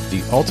of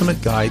The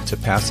Ultimate Guide to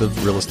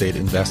Passive Real Estate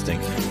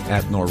Investing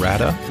at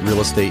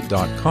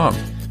noradarealestate.com.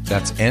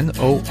 That's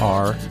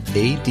NORADA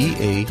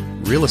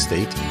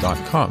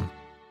realestate.com.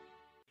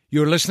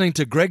 You're listening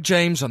to Greg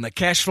James on the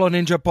Cashflow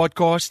Ninja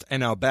podcast, and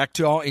now back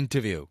to our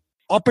interview.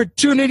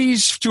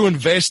 Opportunities to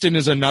invest in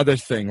is another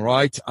thing,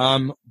 right?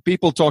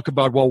 People talk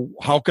about, well,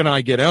 how can I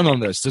get in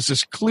on this? This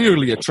is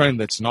clearly a trend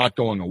that's not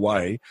going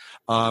away.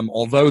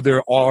 Although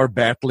there are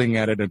battling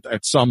at it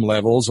at some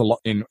levels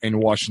in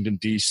Washington,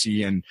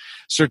 D.C. and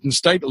certain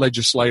state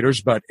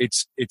legislators, but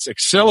it's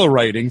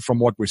accelerating from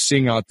what we're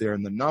seeing out there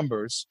in the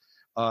numbers.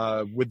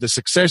 With the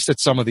success that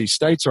some of these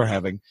states are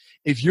having.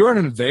 If you're an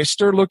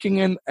investor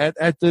looking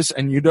at this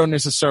and you don't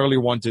necessarily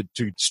want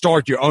to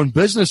start your own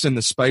business in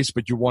the space,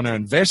 but you want to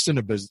invest in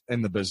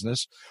the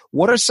business,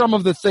 what are some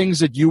of the things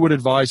that you would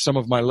advise some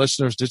of my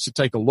listeners just to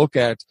take a look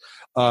at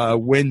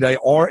when they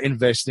are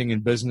investing in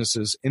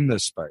businesses in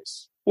this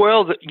space?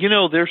 Well,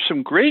 there's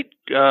some great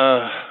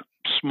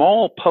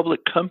small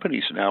public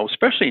companies now,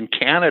 especially in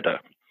Canada.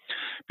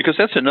 Because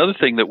that's another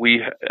thing that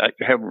we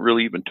haven't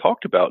really even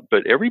talked about,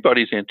 but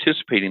everybody's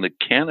anticipating that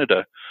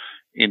Canada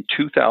in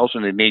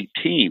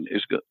 2018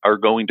 are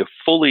going to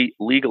fully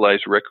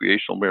legalize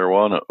recreational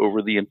marijuana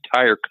over the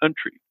entire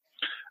country.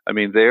 I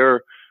mean,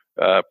 their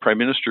Prime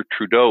Minister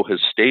Trudeau has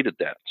stated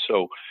that.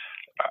 So,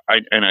 I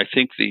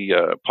think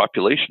the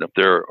population up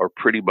there are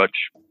pretty much,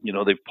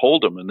 they've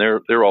polled them and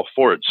they're all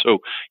for it. So,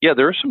 yeah,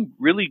 there are some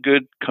really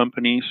good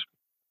companies.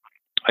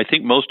 I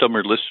think most of them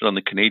are listed on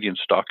the Canadian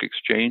Stock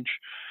Exchange.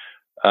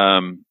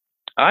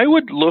 I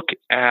would look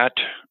at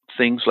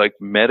things like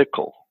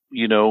medical.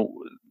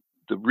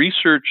 The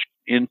research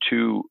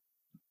into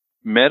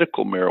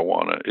medical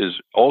marijuana is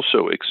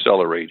also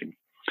accelerating.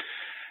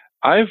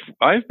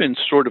 I've been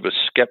sort of a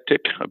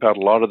skeptic about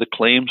a lot of the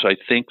claims. I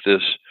think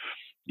this,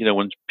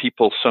 when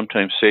people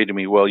sometimes say to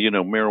me, well,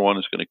 marijuana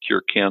is going to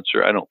cure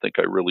cancer, I don't think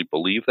I really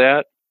believe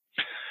that.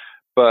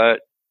 But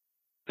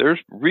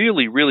there's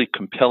really, really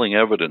compelling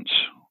evidence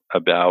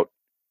about,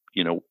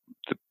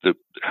 the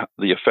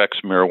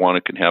effects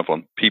marijuana can have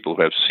on people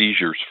who have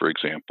seizures, for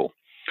example,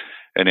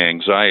 and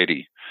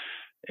anxiety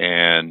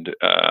and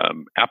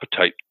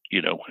appetite.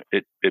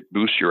 It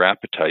boosts your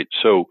appetite.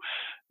 So,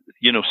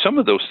 some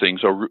of those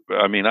things are.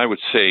 I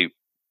would say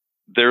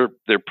they're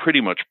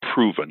pretty much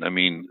proven.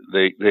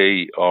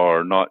 They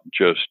are not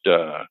just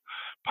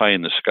pie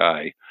in the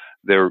sky.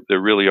 There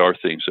really are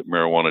things that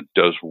marijuana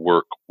does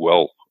work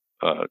well.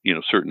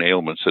 Certain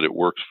ailments that it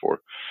works for.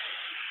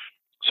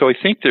 So I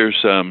think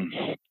there's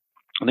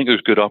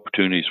good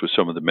opportunities with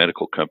some of the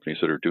medical companies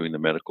that are doing the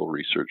medical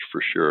research for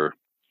sure.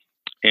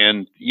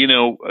 And,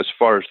 as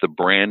far as the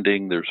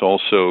branding, there's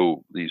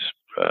also these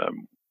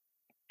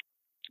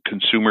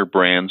consumer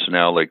brands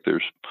now, like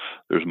there's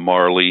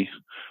Marley.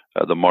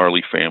 The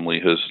Marley family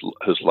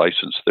has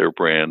licensed their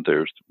brand.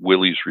 There's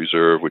Willie's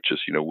Reserve, which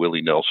is,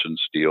 Willie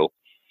Nelson's deal.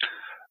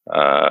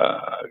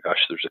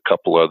 There's a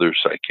couple others.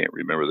 I can't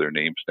remember their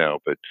names now,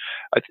 but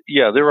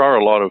there are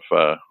a lot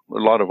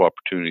of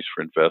opportunities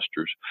for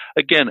investors.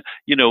 Again,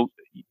 the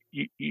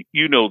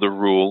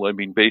rule.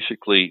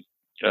 Basically,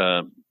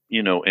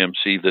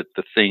 MC, that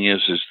the thing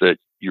is that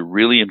you're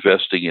really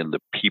investing in the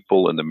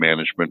people and the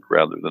management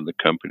rather than the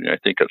company. I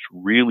think that's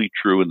really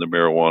true in the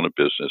marijuana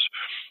business.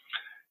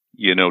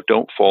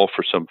 Don't fall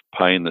for some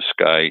pie in the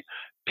sky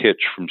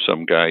pitch from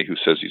some guy who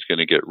says he's going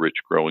to get rich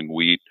growing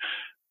weed.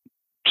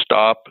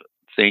 Stop,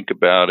 think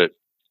about it,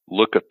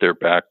 look at their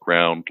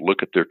background,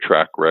 look at their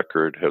track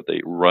record. Have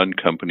they run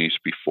companies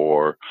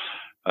before?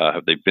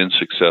 Have they been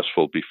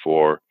successful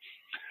before?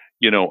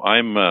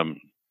 I'm,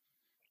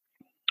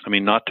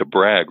 not to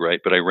brag, right?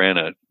 But I ran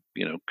a,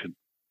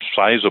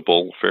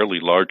 sizable, fairly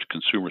large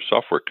consumer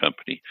software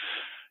company.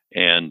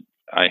 And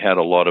I had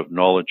a lot of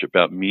knowledge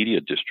about media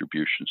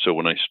distribution. So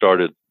when I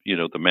started,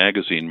 the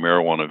magazine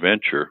Marijuana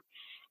Venture,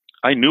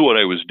 I knew what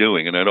I was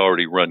doing, and I'd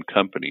already run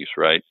companies,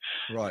 right?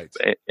 Right.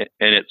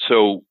 And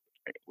so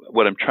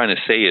what I'm trying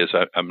to say is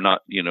I'm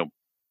not,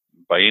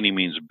 by any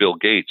means Bill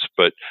Gates,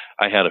 but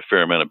I had a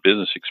fair amount of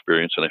business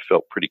experience, and I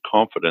felt pretty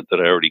confident that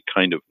I already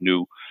kind of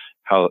knew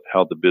how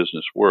the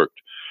business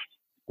worked.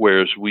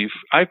 Whereas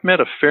I've met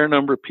a fair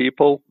number of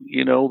people,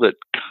 that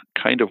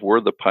kind of were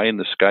the pie in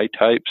the sky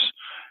types,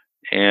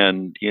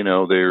 and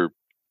they're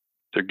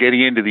they're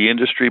getting into the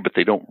industry, but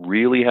they don't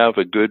really have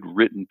a good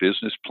written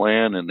business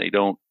plan, and they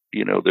don't,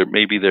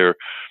 maybe their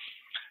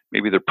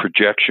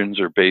projections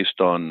are based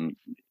on,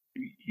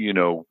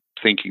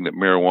 thinking that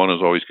marijuana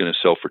is always going to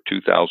sell for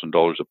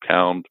 $2,000 a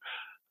pound,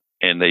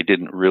 and they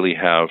didn't really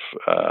have,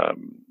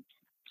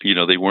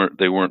 they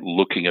weren't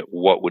looking at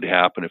what would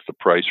happen if the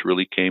price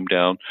really came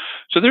down.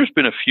 So there's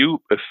been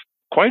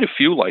quite a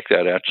few like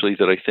that actually,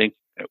 that I think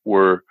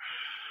were,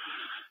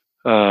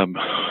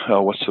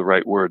 what's the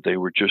right word? They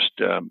were just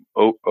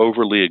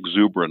overly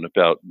exuberant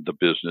about the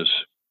business,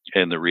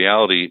 and the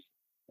reality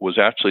was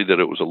actually that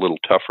it was a little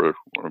tougher,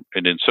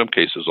 and in some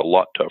cases a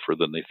lot tougher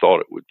than they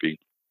thought it would be.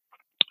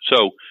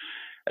 So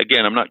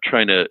again, I'm not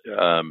trying to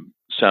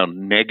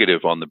sound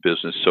negative on the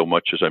business so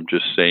much as I'm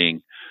just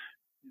saying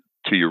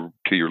to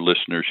your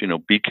listeners,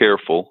 be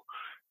careful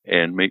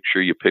and make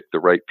sure you pick the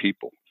right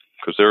people,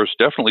 because there's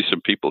definitely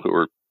some people who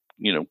are,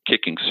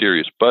 kicking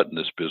serious butt in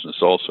this business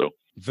also.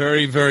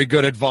 Very, very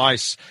good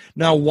advice.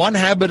 Now, one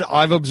habit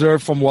I've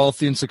observed from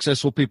wealthy and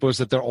successful people is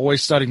that they're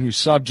always studying new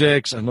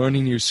subjects and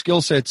learning new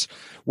skill sets.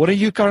 What are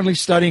you currently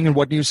studying, and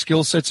what new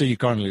skill sets are you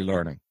currently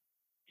learning?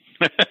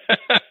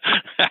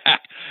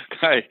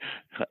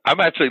 I'm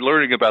actually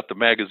learning about the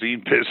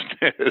magazine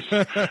business.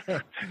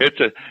 It's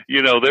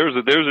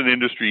there's an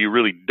industry you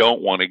really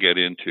don't want to get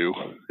into,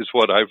 is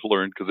what I've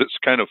learned, because it's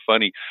kind of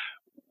funny.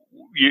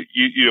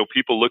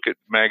 People look at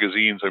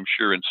magazines, I'm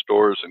sure, in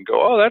stores and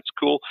go, "Oh, that's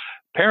cool."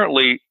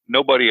 Apparently,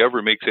 nobody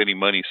ever makes any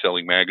money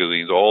selling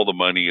magazines. All the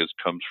money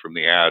comes from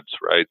the ads,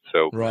 right?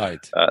 So, right.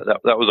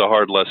 That was a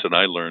hard lesson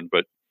I learned.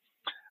 But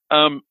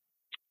I'm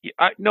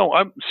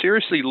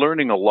seriously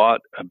learning a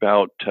lot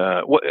about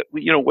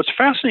what's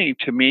fascinating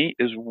to me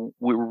is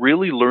we're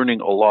really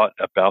learning a lot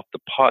about the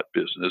pot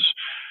business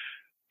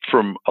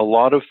from a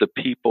lot of the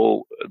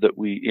people that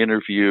we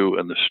interview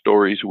and the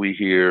stories we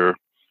hear.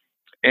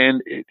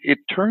 And it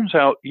turns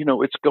out,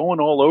 it's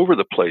going all over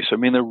the place. I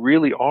mean, there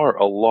really are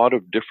a lot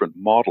of different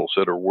models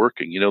that are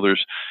working.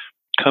 There's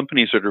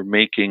companies that are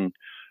making,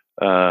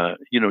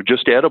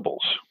 just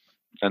edibles,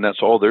 and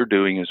that's all they're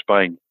doing is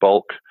buying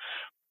bulk,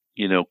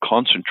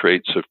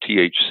 concentrates of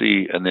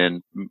THC and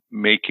then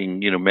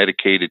making,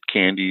 medicated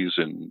candies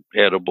and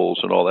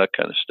edibles and all that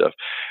kind of stuff.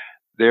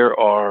 There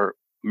are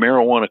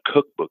marijuana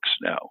cookbooks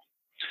now.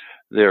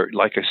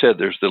 Like I said,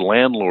 there's the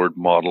landlord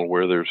model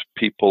where there's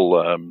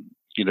people,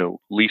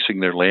 leasing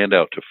their land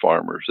out to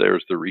farmers.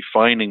 There's the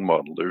refining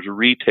model. There's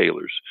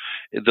retailers.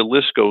 The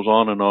list goes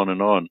on and on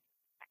and on.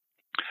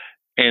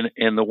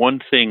 And the one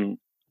thing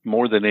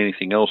more than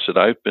anything else that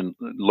I've been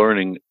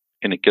learning,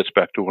 and it gets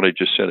back to what I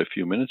just said a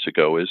few minutes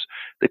ago, is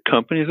the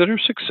companies that are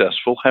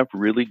successful have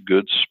really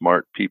good,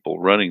 smart people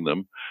running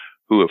them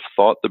who have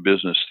thought the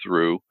business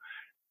through,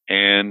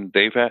 and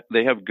they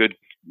have good,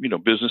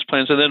 business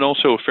plans, and then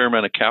also a fair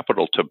amount of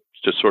capital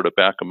to sort of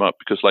back them up,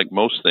 because like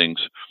most things,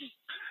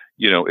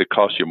 it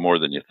costs you more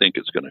than you think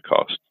it's going to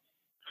cost.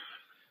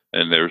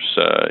 And there's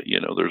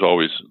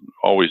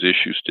always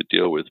issues to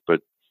deal with.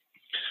 But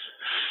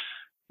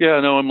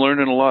I'm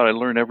learning a lot. I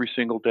learn every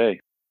single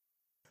day.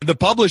 The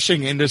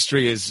publishing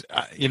industry is,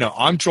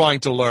 I'm trying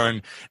to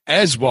learn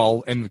as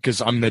well, and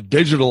because I'm in the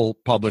digital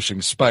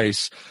publishing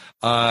space,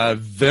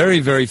 very,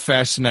 very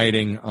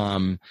fascinating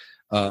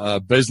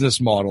business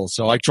model.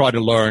 So I try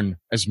to learn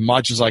as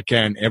much as I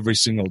can every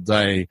single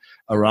day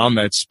around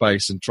that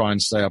space and try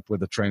and stay up with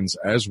the trends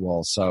as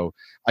well. So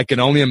I can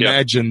only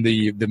imagine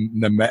the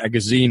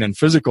magazine and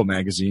physical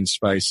magazine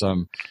space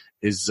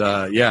is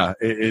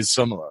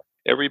similar.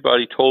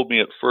 Everybody told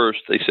me at first,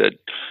 they said,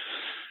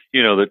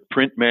 that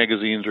print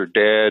magazines are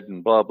dead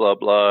and blah, blah,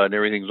 blah, and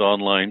everything's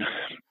online.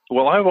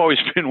 Well, I've always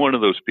been one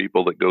of those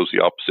people that goes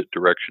the opposite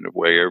direction of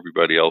where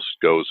everybody else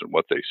goes and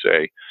what they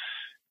say.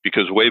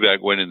 Because way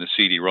back when in the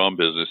CD-ROM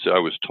business, I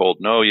was told,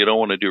 no, you don't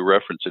want to do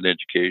reference and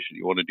education.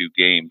 You want to do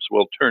games.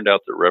 Well, it turned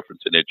out that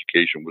reference and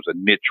education was a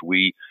niche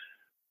we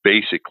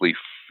basically,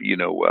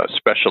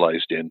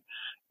 specialized in,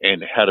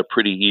 and had a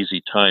pretty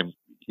easy time,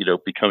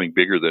 becoming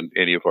bigger than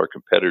any of our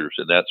competitors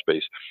in that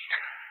space.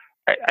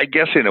 I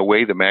guess in a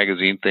way the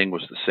magazine thing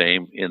was the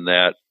same, in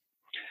that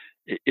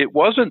it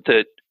wasn't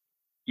that,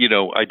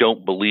 I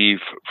don't believe,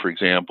 for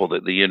example,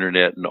 that the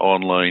internet and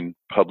online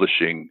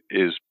publishing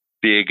is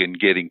big and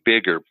getting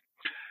bigger,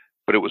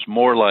 but it was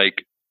more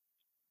like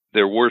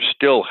there were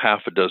still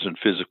half a dozen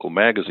physical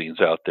magazines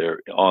out there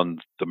on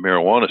the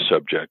marijuana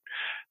subject.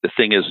 The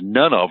thing is,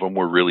 none of them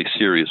were really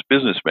serious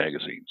business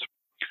magazines.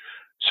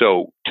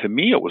 So to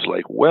me, it was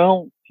like,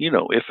 well,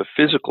 if a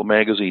physical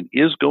magazine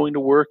is going to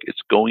work,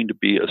 it's going to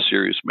be a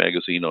serious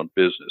magazine on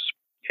business.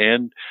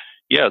 And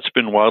it's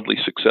been wildly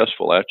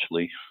successful,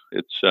 actually.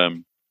 It's,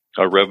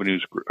 our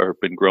revenues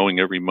have been growing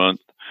every month.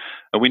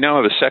 And we now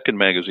have a second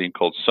magazine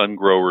called Sun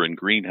Grower and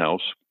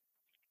Greenhouse.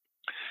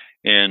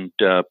 And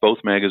both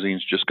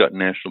magazines just got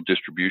national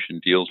distribution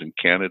deals in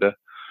Canada.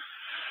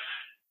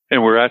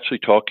 And we're actually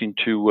talking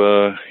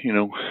to,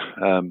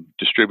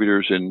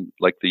 distributors in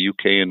like the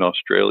UK and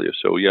Australia.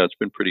 So, yeah, it's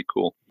been pretty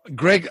cool.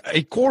 Greg,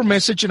 a core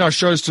message in our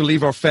show is to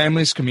leave our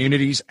families,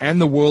 communities, and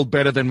the world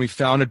better than we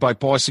found it by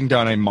passing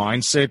down a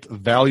mindset,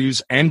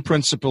 values, and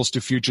principles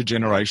to future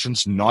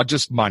generations, not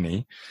just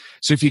money.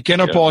 So if you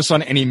cannot pass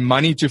on any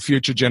money to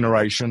future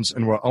generations,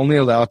 and we're only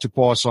allowed to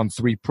pass on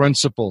 3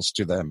 principles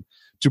to them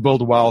to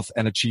build wealth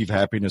and achieve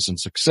happiness and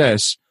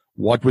success,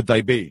 what would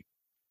they be?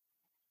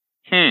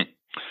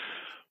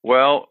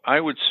 Well, I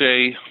would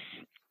say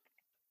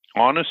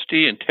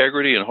honesty,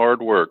 integrity, and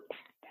hard work.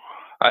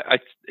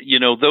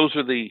 Those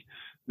are the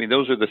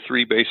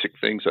 3 basic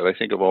things that I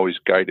think have always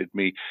guided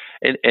me.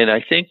 And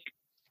I think,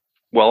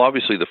 well,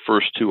 obviously the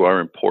first 2 are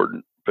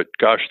important, but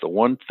gosh, the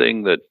one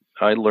thing that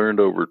I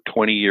learned over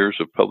 20 years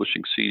of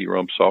publishing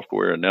CD-ROM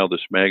software and now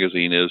this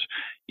magazine is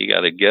you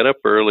got to get up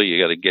early, you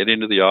got to get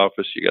into the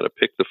office, you got to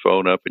pick the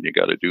phone up, and you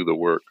got to do the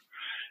work.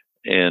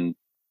 And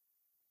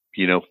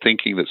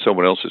thinking that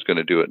someone else is going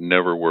to do it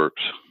never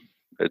works.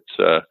 It's,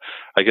 I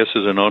guess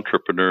as an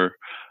entrepreneur,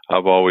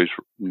 I've always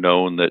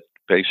known that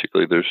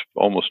basically there's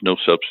almost no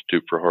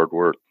substitute for hard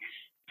work.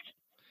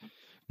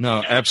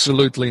 No,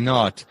 absolutely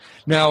not.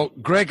 Now,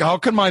 Greg, how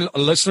can my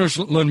listeners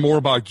learn more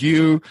about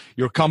you,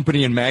 your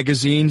company, and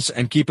magazines,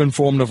 and keep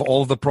informed of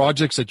all of the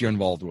projects that you're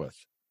involved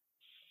with?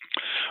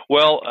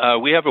 Well,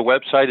 we have a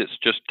website. It's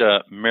just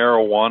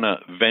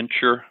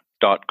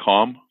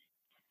marijuanaventure.com.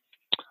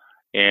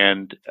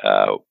 And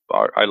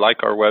I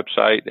like our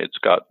website. It's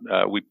got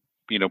we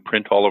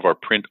print all of our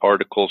print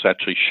articles.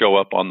 Actually show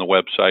up on the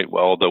website.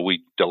 Well, although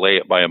we delay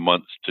it by a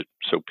month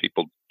so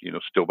people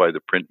still buy the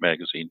print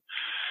magazine.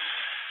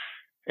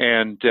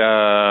 And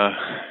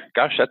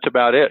gosh, that's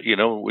about it.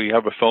 We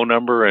have a phone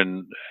number,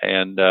 and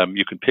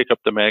you can pick up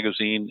the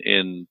magazine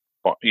in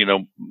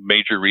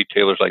major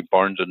retailers like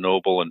Barnes and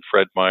Noble and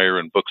Fred Meyer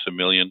and Books A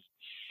Million.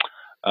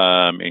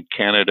 In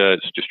Canada,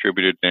 it's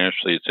distributed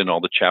nationally. It's in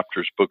all the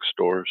Chapters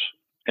bookstores.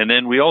 And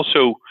then we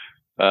also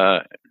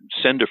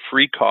send a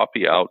free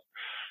copy out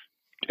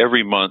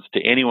every month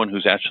to anyone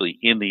who's actually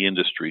in the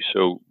industry.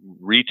 So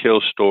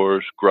retail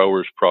stores,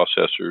 growers,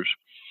 processors.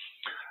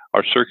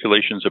 Our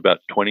circulation is about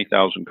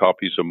 20,000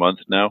 copies a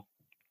month now.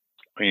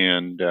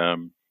 And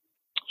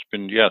it's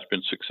been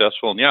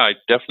successful. And yeah, I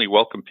definitely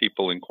welcome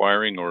people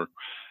inquiring or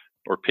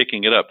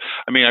picking it up.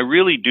 I mean, I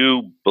really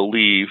do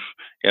believe,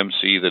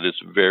 MC, that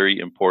it's very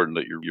important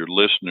that your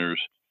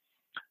listeners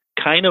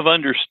kind of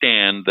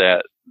understand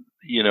that,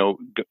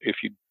 if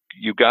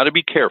you got to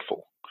be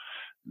careful.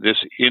 This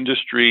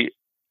industry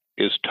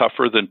is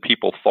tougher than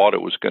people thought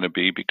it was going to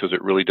be, because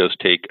it really does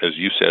take, as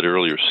you said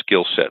earlier,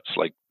 skill sets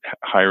like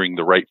hiring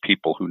the right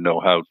people who know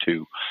how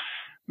to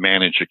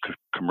manage a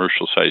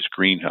commercial sized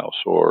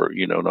greenhouse or,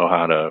 know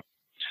how to,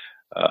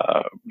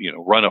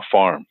 run a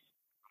farm.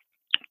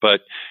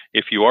 But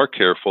if you are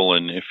careful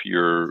and if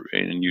you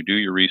do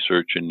your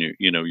research and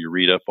you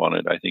read up on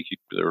it, I think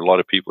there are a lot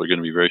of people who are going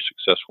to be very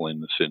successful in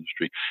this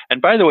industry.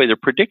 And by the way, they're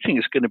predicting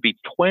it's going to be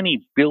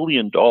 $20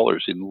 billion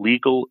in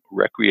legal,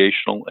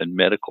 recreational, and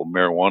medical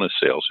marijuana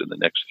sales in the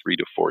next 3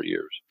 to 4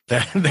 years.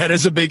 That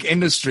is a big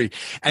industry.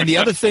 And the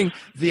other thing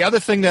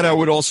that I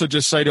would also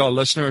just say to our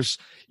listeners,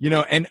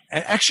 and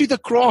actually the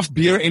craft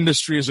beer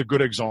industry is a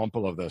good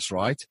example of this,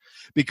 right?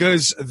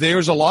 Because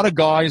there's a lot of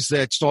guys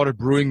that started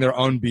brewing their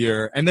own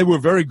beer, and they were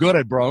very good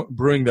at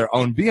brewing their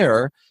own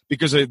beer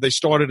because they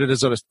started it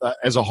as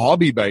a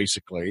hobby,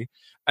 basically.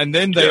 And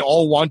then they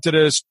all wanted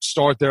to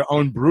start their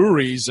own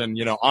breweries. And,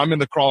 I'm in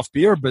the craft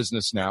beer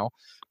business now,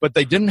 but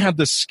they didn't have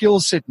the skill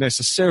set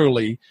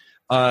necessarily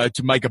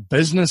to make a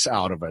business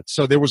out of it.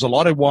 So there was a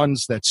lot of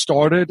ones that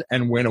started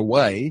and went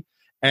away.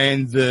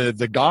 And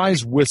the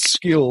guys with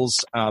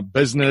skills,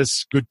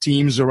 business, good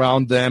teams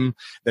around them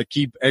that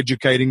keep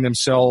educating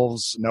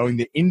themselves, knowing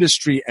the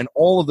industry and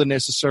all of the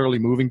necessarily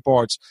moving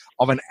parts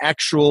of an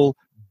actual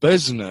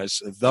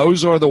business,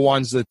 those are the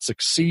ones that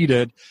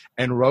succeeded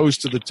and rose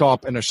to the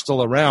top and are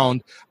still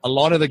around. A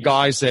lot of the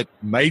guys that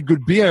made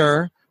good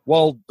beer,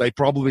 well, they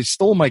probably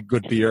still make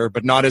good beer,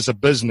 but not as a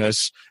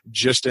business,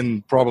 just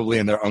probably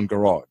in their own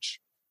garage.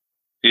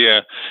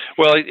 Yeah.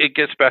 Well, it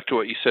gets back to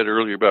what you said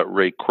earlier about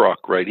Ray Kroc,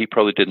 right? He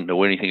probably didn't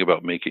know anything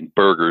about making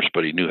burgers,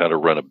 but he knew how to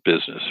run a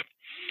business.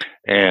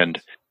 And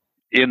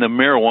in the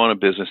marijuana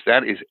business,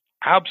 that is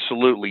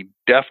absolutely,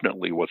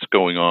 definitely what's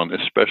going on,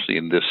 especially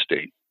in this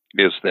state,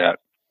 is that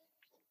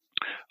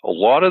a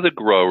lot of the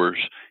growers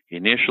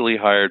initially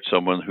hired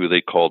someone who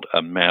they called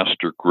a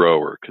master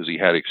grower because he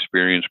had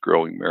experience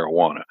growing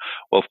marijuana.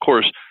 Well, of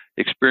course,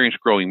 experience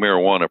growing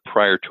marijuana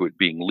prior to it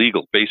being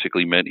legal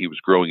basically meant he was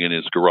growing in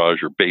his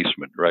garage or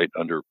basement, right,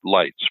 under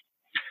lights.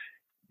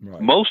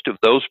 Right. Most of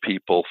those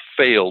people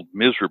failed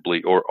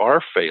miserably or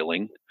are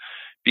failing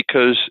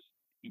because,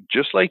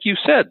 just like you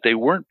said, they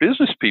weren't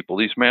business people.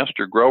 These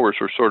master growers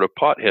were sort of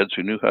potheads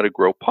who knew how to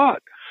grow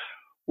pot.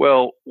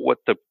 Well, what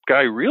the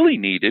guy really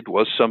needed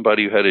was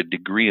somebody who had a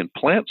degree in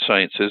plant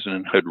sciences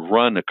and had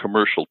run a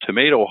commercial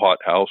tomato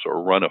hothouse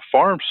or run a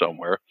farm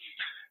somewhere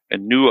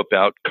and knew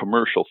about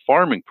commercial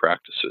farming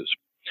practices.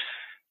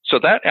 So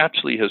that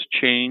actually has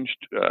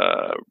changed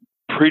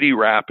pretty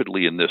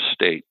rapidly in this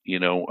state.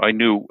 I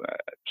knew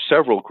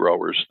several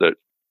growers that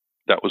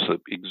was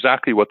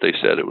exactly what they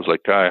said. It was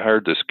like, I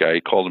hired this guy,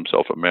 he called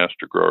himself a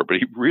master grower, but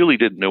he really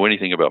didn't know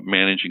anything about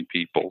managing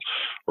people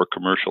or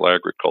commercial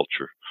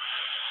agriculture.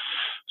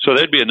 So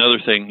that'd be another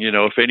thing,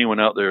 if anyone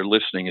out there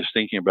listening is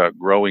thinking about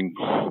growing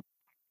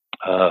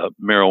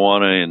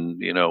marijuana in,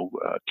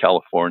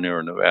 California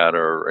or Nevada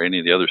or any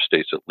of the other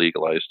states that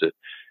legalized it,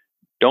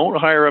 don't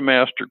hire a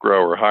master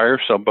grower. Hire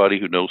somebody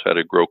who knows how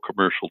to grow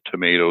commercial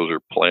tomatoes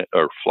or plant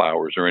or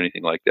flowers or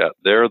anything like that.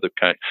 They're the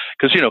kind,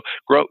 because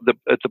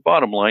at the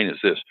bottom line is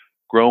this: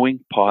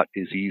 growing pot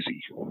is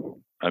easy.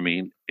 I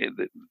mean,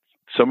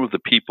 some of the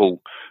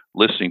people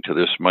listening to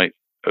this might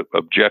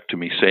object to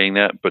me saying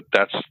that, but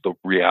that's the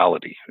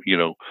reality.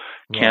 Right.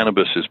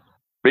 Cannabis is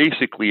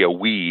basically a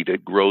weed.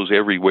 It grows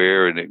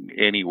everywhere and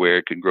anywhere.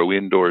 It can grow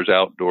indoors,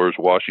 outdoors,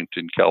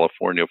 Washington,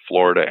 California,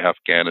 Florida,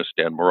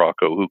 Afghanistan,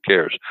 Morocco. Who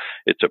cares?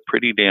 It's a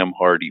pretty damn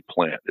hardy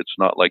plant. It's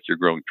not like you're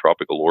growing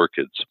tropical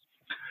orchids.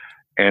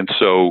 And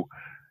so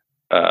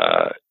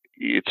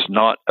it's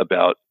not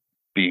about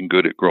being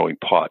good at growing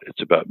pot.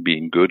 It's about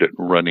being good at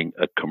running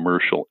a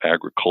commercial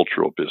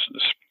agricultural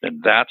business.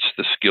 And that's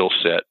the skill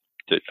set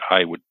that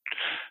I would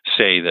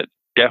say that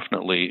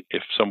definitely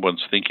if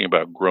someone's thinking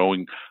about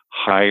growing,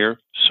 hire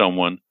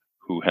someone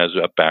who has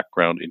a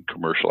background in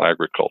commercial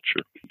agriculture.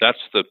 That's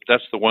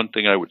the one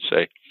thing I would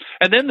say.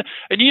 And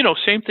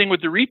same thing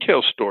with the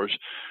retail stores.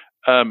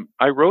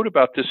 I wrote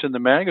about this in the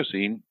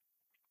magazine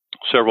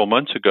several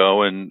months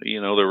ago, and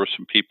there were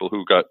some people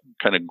who got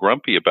kind of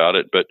grumpy about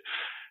it. But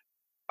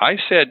I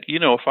said,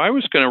 if I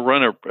was going to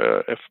run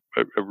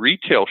a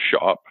retail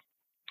shop,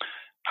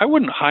 I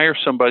wouldn't hire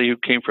somebody who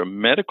came from a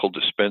medical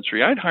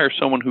dispensary. I'd hire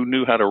someone who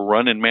knew how to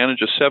run and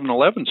manage a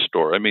 7-Eleven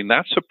store. I mean,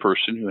 that's a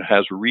person who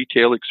has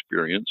retail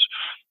experience,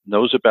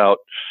 knows about,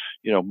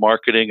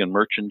 marketing and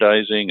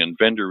merchandising and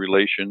vendor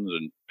relations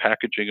and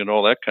packaging and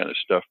all that kind of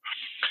stuff.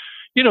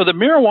 The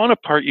marijuana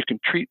part you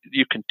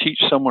can teach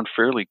someone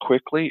fairly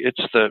quickly.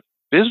 It's the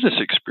business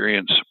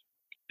experience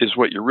is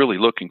what you're really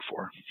looking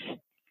for.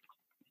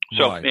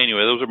 So Right.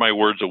 Anyway, those are my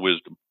words of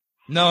wisdom.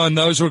 No, and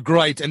those were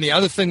great. And the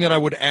other thing that I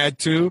would add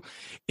too,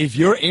 if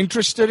you're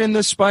interested in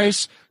this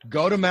space,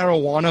 go to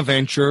Marijuana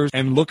Ventures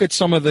and look at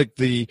some of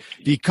the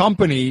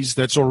companies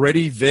that's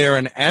already there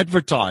and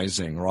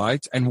advertising,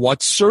 right? And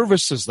what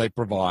services they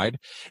provide.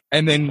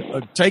 And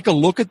then take a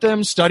look at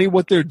them, study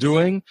what they're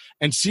doing,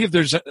 and see if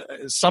there's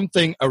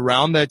something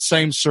around that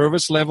same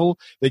service level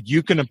that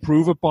you can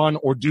improve upon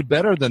or do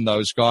better than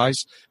those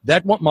guys.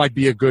 That might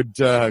be a good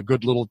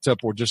little tip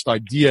or just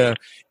idea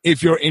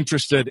if you're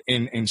interested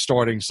in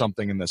starting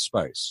something in this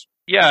space.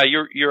 Yeah,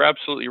 you're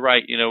absolutely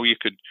right. You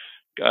could,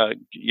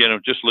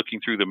 just looking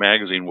through the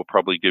magazine will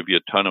probably give you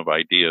a ton of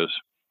ideas.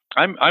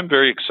 I'm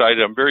very excited.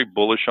 I'm very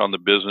bullish on the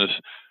business.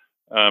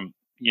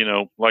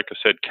 Like I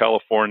said,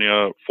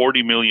 California,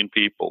 40 million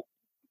people.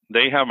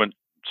 They haven't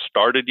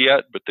started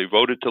yet, but they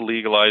voted to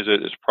legalize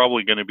it. It's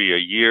probably going to be a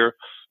year.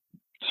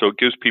 So it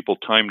gives people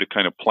time to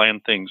kind of plan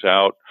things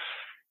out.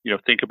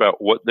 Think about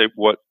what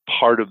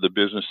part of the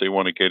business they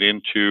want to get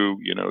into.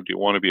 Do you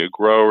want to be a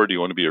grower? Do you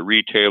want to be a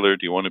retailer?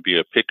 Do you want to be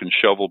a pick and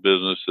shovel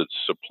business that's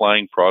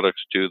supplying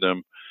products to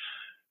them?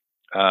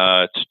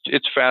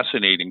 It's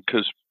fascinating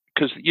because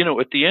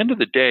at the end of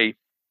the day,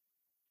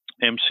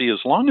 MC,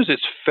 as long as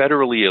it's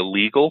federally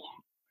illegal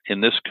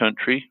in this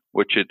country,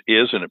 which it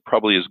is, and it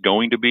probably is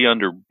going to be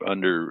under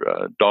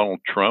Donald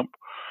Trump,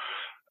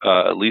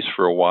 at least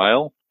for a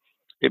while,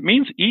 it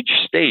means each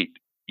state.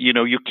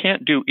 You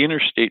can't do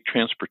interstate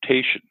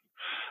transportation.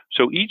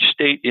 So each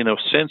state, in a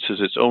sense,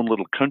 is its own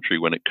little country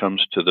when it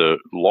comes to the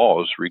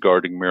laws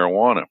regarding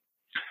marijuana.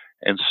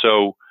 And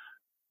so,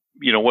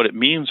 what it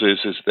means is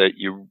that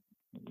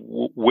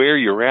where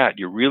you're at,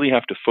 you really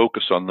have to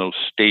focus on those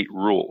state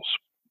rules.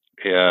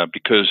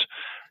 Because,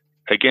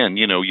 again,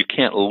 you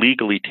can't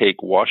legally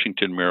take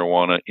Washington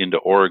marijuana into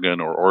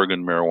Oregon or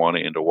Oregon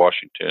marijuana into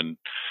Washington.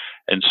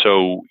 And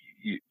so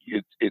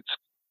it's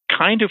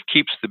kind of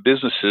keeps the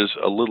businesses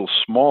a little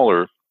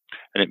smaller,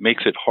 and it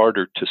makes it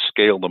harder to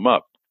scale them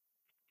up.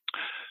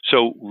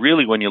 So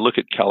really, when you look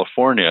at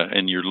California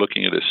and you're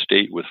looking at a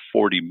state with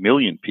 40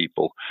 million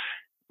people,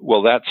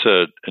 well, that's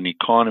an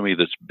economy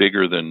that's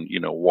bigger than,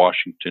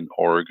 Washington,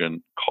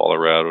 Oregon,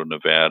 Colorado,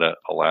 Nevada,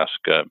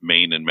 Alaska,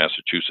 Maine, and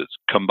Massachusetts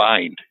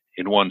combined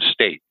in one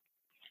state.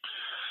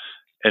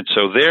 And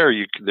so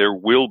there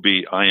will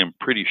be, I am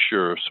pretty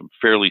sure, some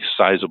fairly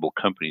sizable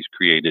companies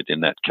created in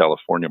that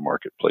California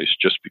marketplace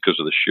just because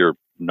of the sheer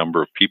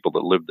number of people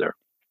that live there.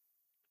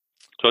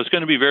 So it's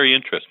going to be very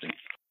interesting.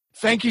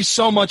 Thank you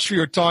so much for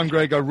your time,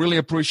 Greg. I really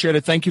appreciate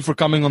it. Thank you for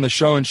coming on the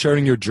show and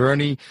sharing your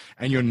journey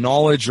and your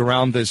knowledge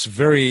around this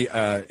very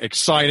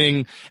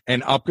exciting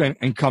and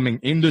up-and-coming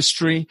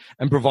industry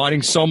and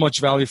providing so much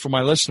value for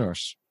my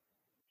listeners.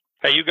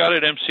 Hey, you got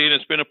it, MC, and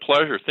it's been a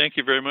pleasure. Thank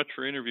you very much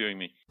for interviewing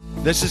me.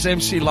 This is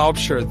MC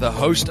Laubscher, the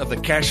host of the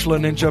Cashflow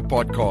Ninja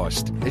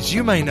podcast. As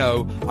you may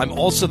know, I'm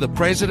also the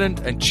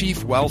president and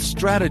chief wealth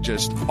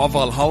strategist of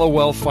Valhalla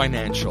Wealth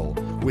Financial.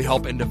 We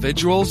help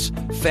individuals,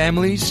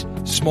 families,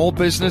 small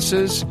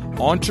businesses,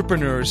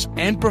 entrepreneurs,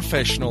 and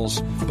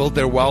professionals build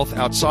their wealth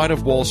outside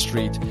of Wall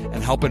Street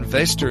and help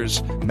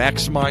investors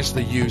maximize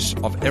the use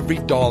of every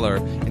dollar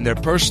in their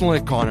personal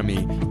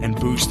economy and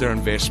boost their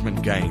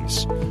investment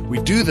gains.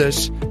 We do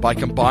this by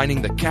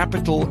combining the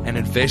capital and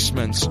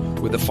investments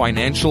with the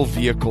financial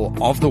vehicle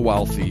of the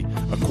wealthy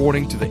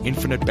according to the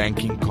infinite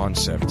banking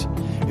concept.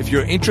 If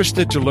you're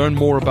interested to learn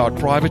more about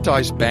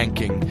privatized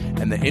banking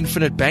and the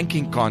infinite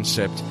banking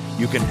concept,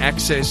 you can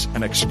access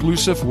an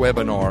exclusive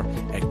webinar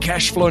at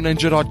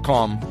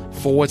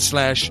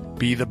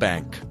cashflowninja.com/be the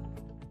bank.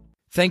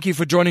 Thank you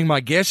for joining my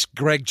guest,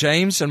 Greg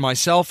James, and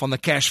myself on the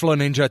Cashflow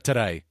Ninja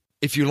today.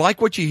 If you like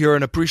what you hear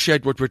and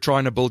appreciate what we're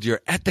trying to build here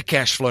at the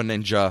Cashflow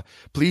Ninja,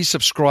 please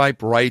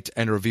subscribe, rate,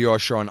 and review our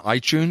show on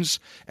iTunes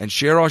and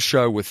share our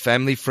show with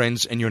family,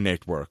 friends, and your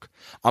network.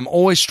 I'm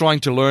always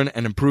trying to learn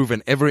and improve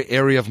in every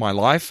area of my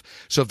life,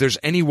 so if there's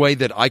any way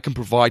that I can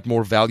provide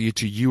more value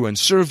to you and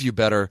serve you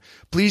better,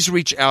 please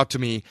reach out to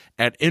me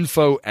at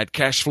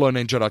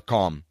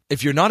info@cashflowninja.com.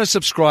 If you're not a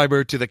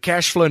subscriber to the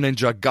Cashflow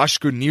Ninja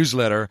Gashku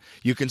newsletter,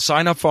 you can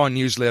sign up for our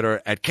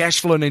newsletter at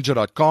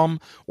cashflowninja.com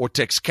or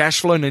text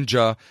Cashflow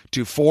Ninja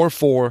to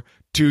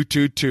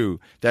 44222.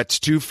 That's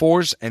 2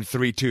 4s and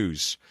 3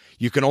 2s.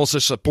 You can also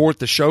support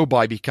the show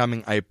by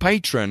becoming a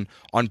patron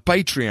on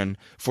Patreon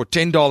for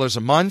 $10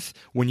 a month.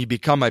 When you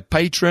become a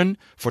patron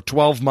for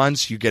 12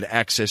 months, you get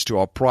access to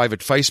our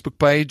private Facebook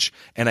page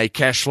and a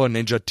Cashflow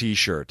Ninja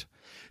t-shirt.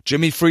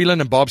 Jimmy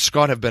Freeland and Bob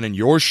Scott have been in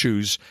your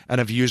shoes and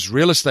have used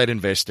real estate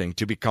investing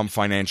to become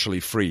financially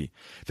free.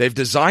 They've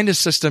designed a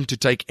system to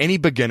take any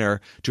beginner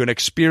to an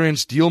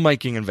experienced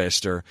deal-making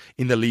investor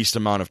in the least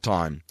amount of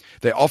time.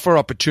 They offer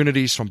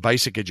opportunities from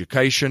basic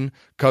education,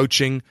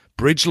 coaching,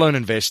 bridge loan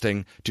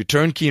investing to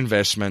turnkey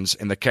investments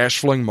in the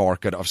cash-flowing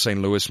market of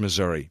St. Louis,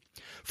 Missouri.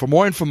 For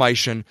more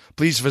information,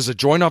 please visit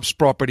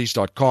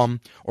joinupsproperties.com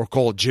or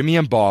call Jimmy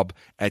and Bob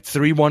at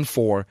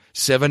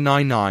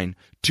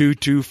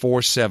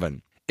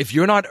 314-799-2247. If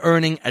you're not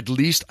earning at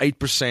least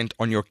 8%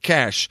 on your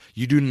cash,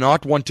 you do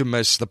not want to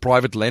miss the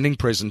private lending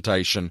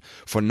presentation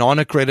for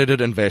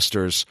non-accredited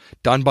investors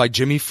done by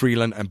Jimmy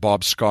Freeland and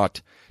Bob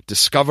Scott.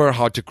 Discover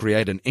how to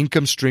create an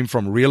income stream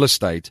from real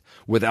estate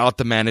without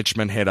the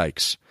management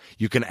headaches.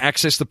 You can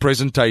access the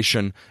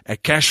presentation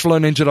at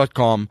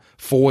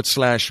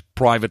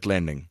cashflowninja.com/private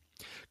lending.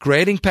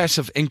 Creating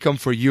passive income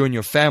for you and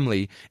your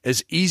family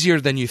is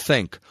easier than you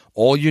think.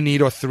 All you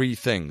need are 3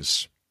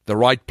 things: the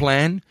right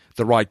plan,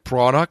 the right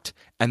product,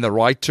 and the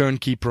right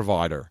turnkey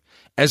provider.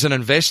 As an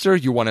investor,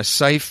 you want a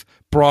safe,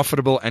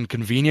 profitable, and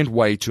convenient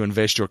way to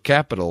invest your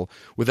capital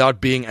without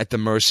being at the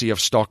mercy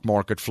of stock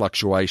market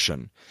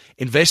fluctuation.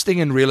 Investing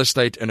in real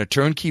estate in a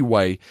turnkey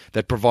way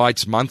that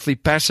provides monthly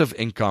passive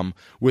income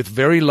with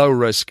very low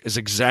risk is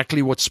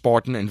exactly what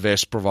Spartan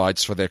Invest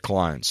provides for their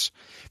clients.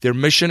 Their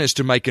mission is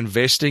to make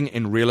investing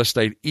in real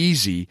estate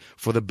easy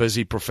for the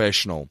busy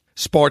professional.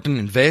 Spartan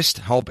Invest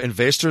help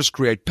investors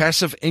create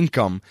passive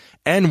income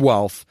and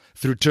wealth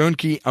through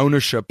turnkey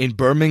ownership in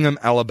Birmingham,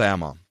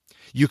 Alabama.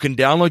 You can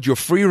download your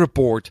free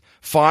report,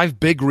 5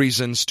 Big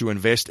Reasons to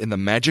Invest in the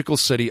Magical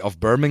City of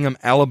Birmingham,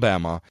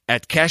 Alabama,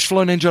 at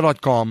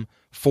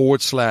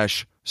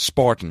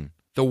cashflowninja.com/Spartan.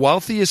 The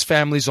wealthiest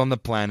families on the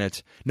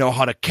planet know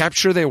how to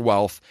capture their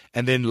wealth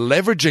and then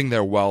leveraging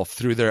their wealth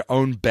through their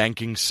own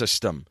banking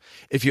system.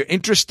 If you're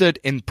interested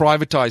in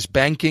privatized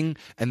banking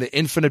and the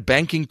infinite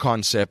banking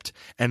concept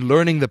and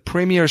learning the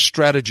premier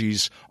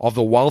strategies of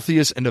the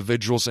wealthiest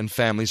individuals and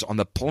families on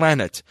the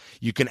planet,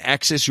 you can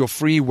access your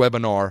free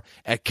webinar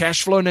at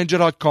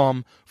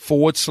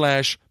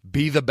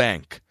cashflowninja.com/be the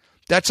bank.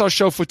 That's our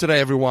show for today,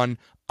 everyone.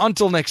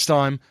 Until next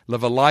time,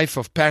 live a life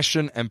of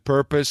passion and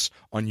purpose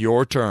on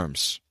your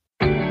terms.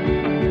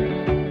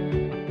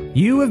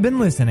 You have been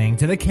listening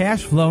to the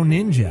Cashflow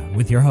Ninja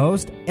with your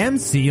host,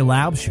 MC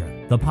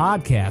Laubscher, the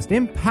podcast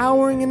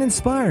empowering and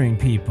inspiring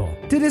people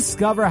to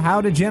discover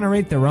how to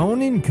generate their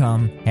own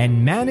income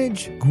and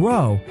manage,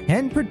 grow,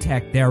 and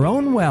protect their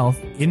own wealth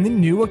in the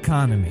new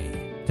economy.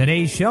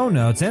 Today's show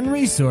notes and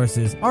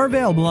resources are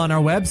available on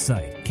our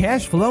website,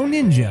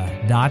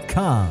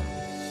 cashflowninja.com.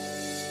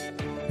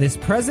 This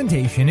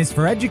presentation is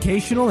for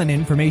educational and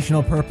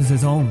informational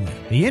purposes only.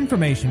 The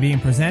information being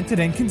presented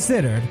and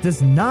considered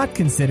does not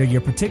consider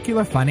your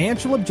particular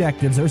financial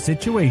objectives or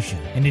situation,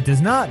 and it does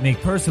not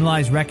make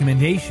personalized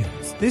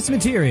recommendations. This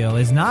material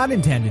is not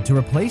intended to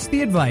replace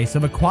the advice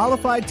of a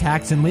qualified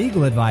tax and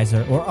legal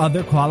advisor or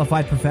other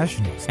qualified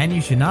professionals, and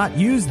you should not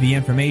use the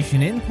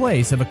information in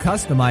place of a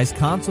customized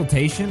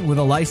consultation with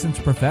a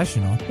licensed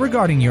professional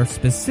regarding your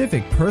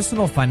specific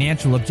personal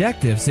financial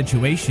objective,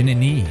 situation, and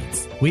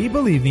needs. We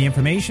believe the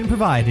information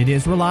provided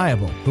is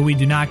reliable, but we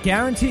do not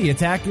guarantee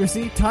its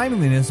accuracy,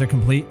 timeliness, or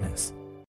completeness.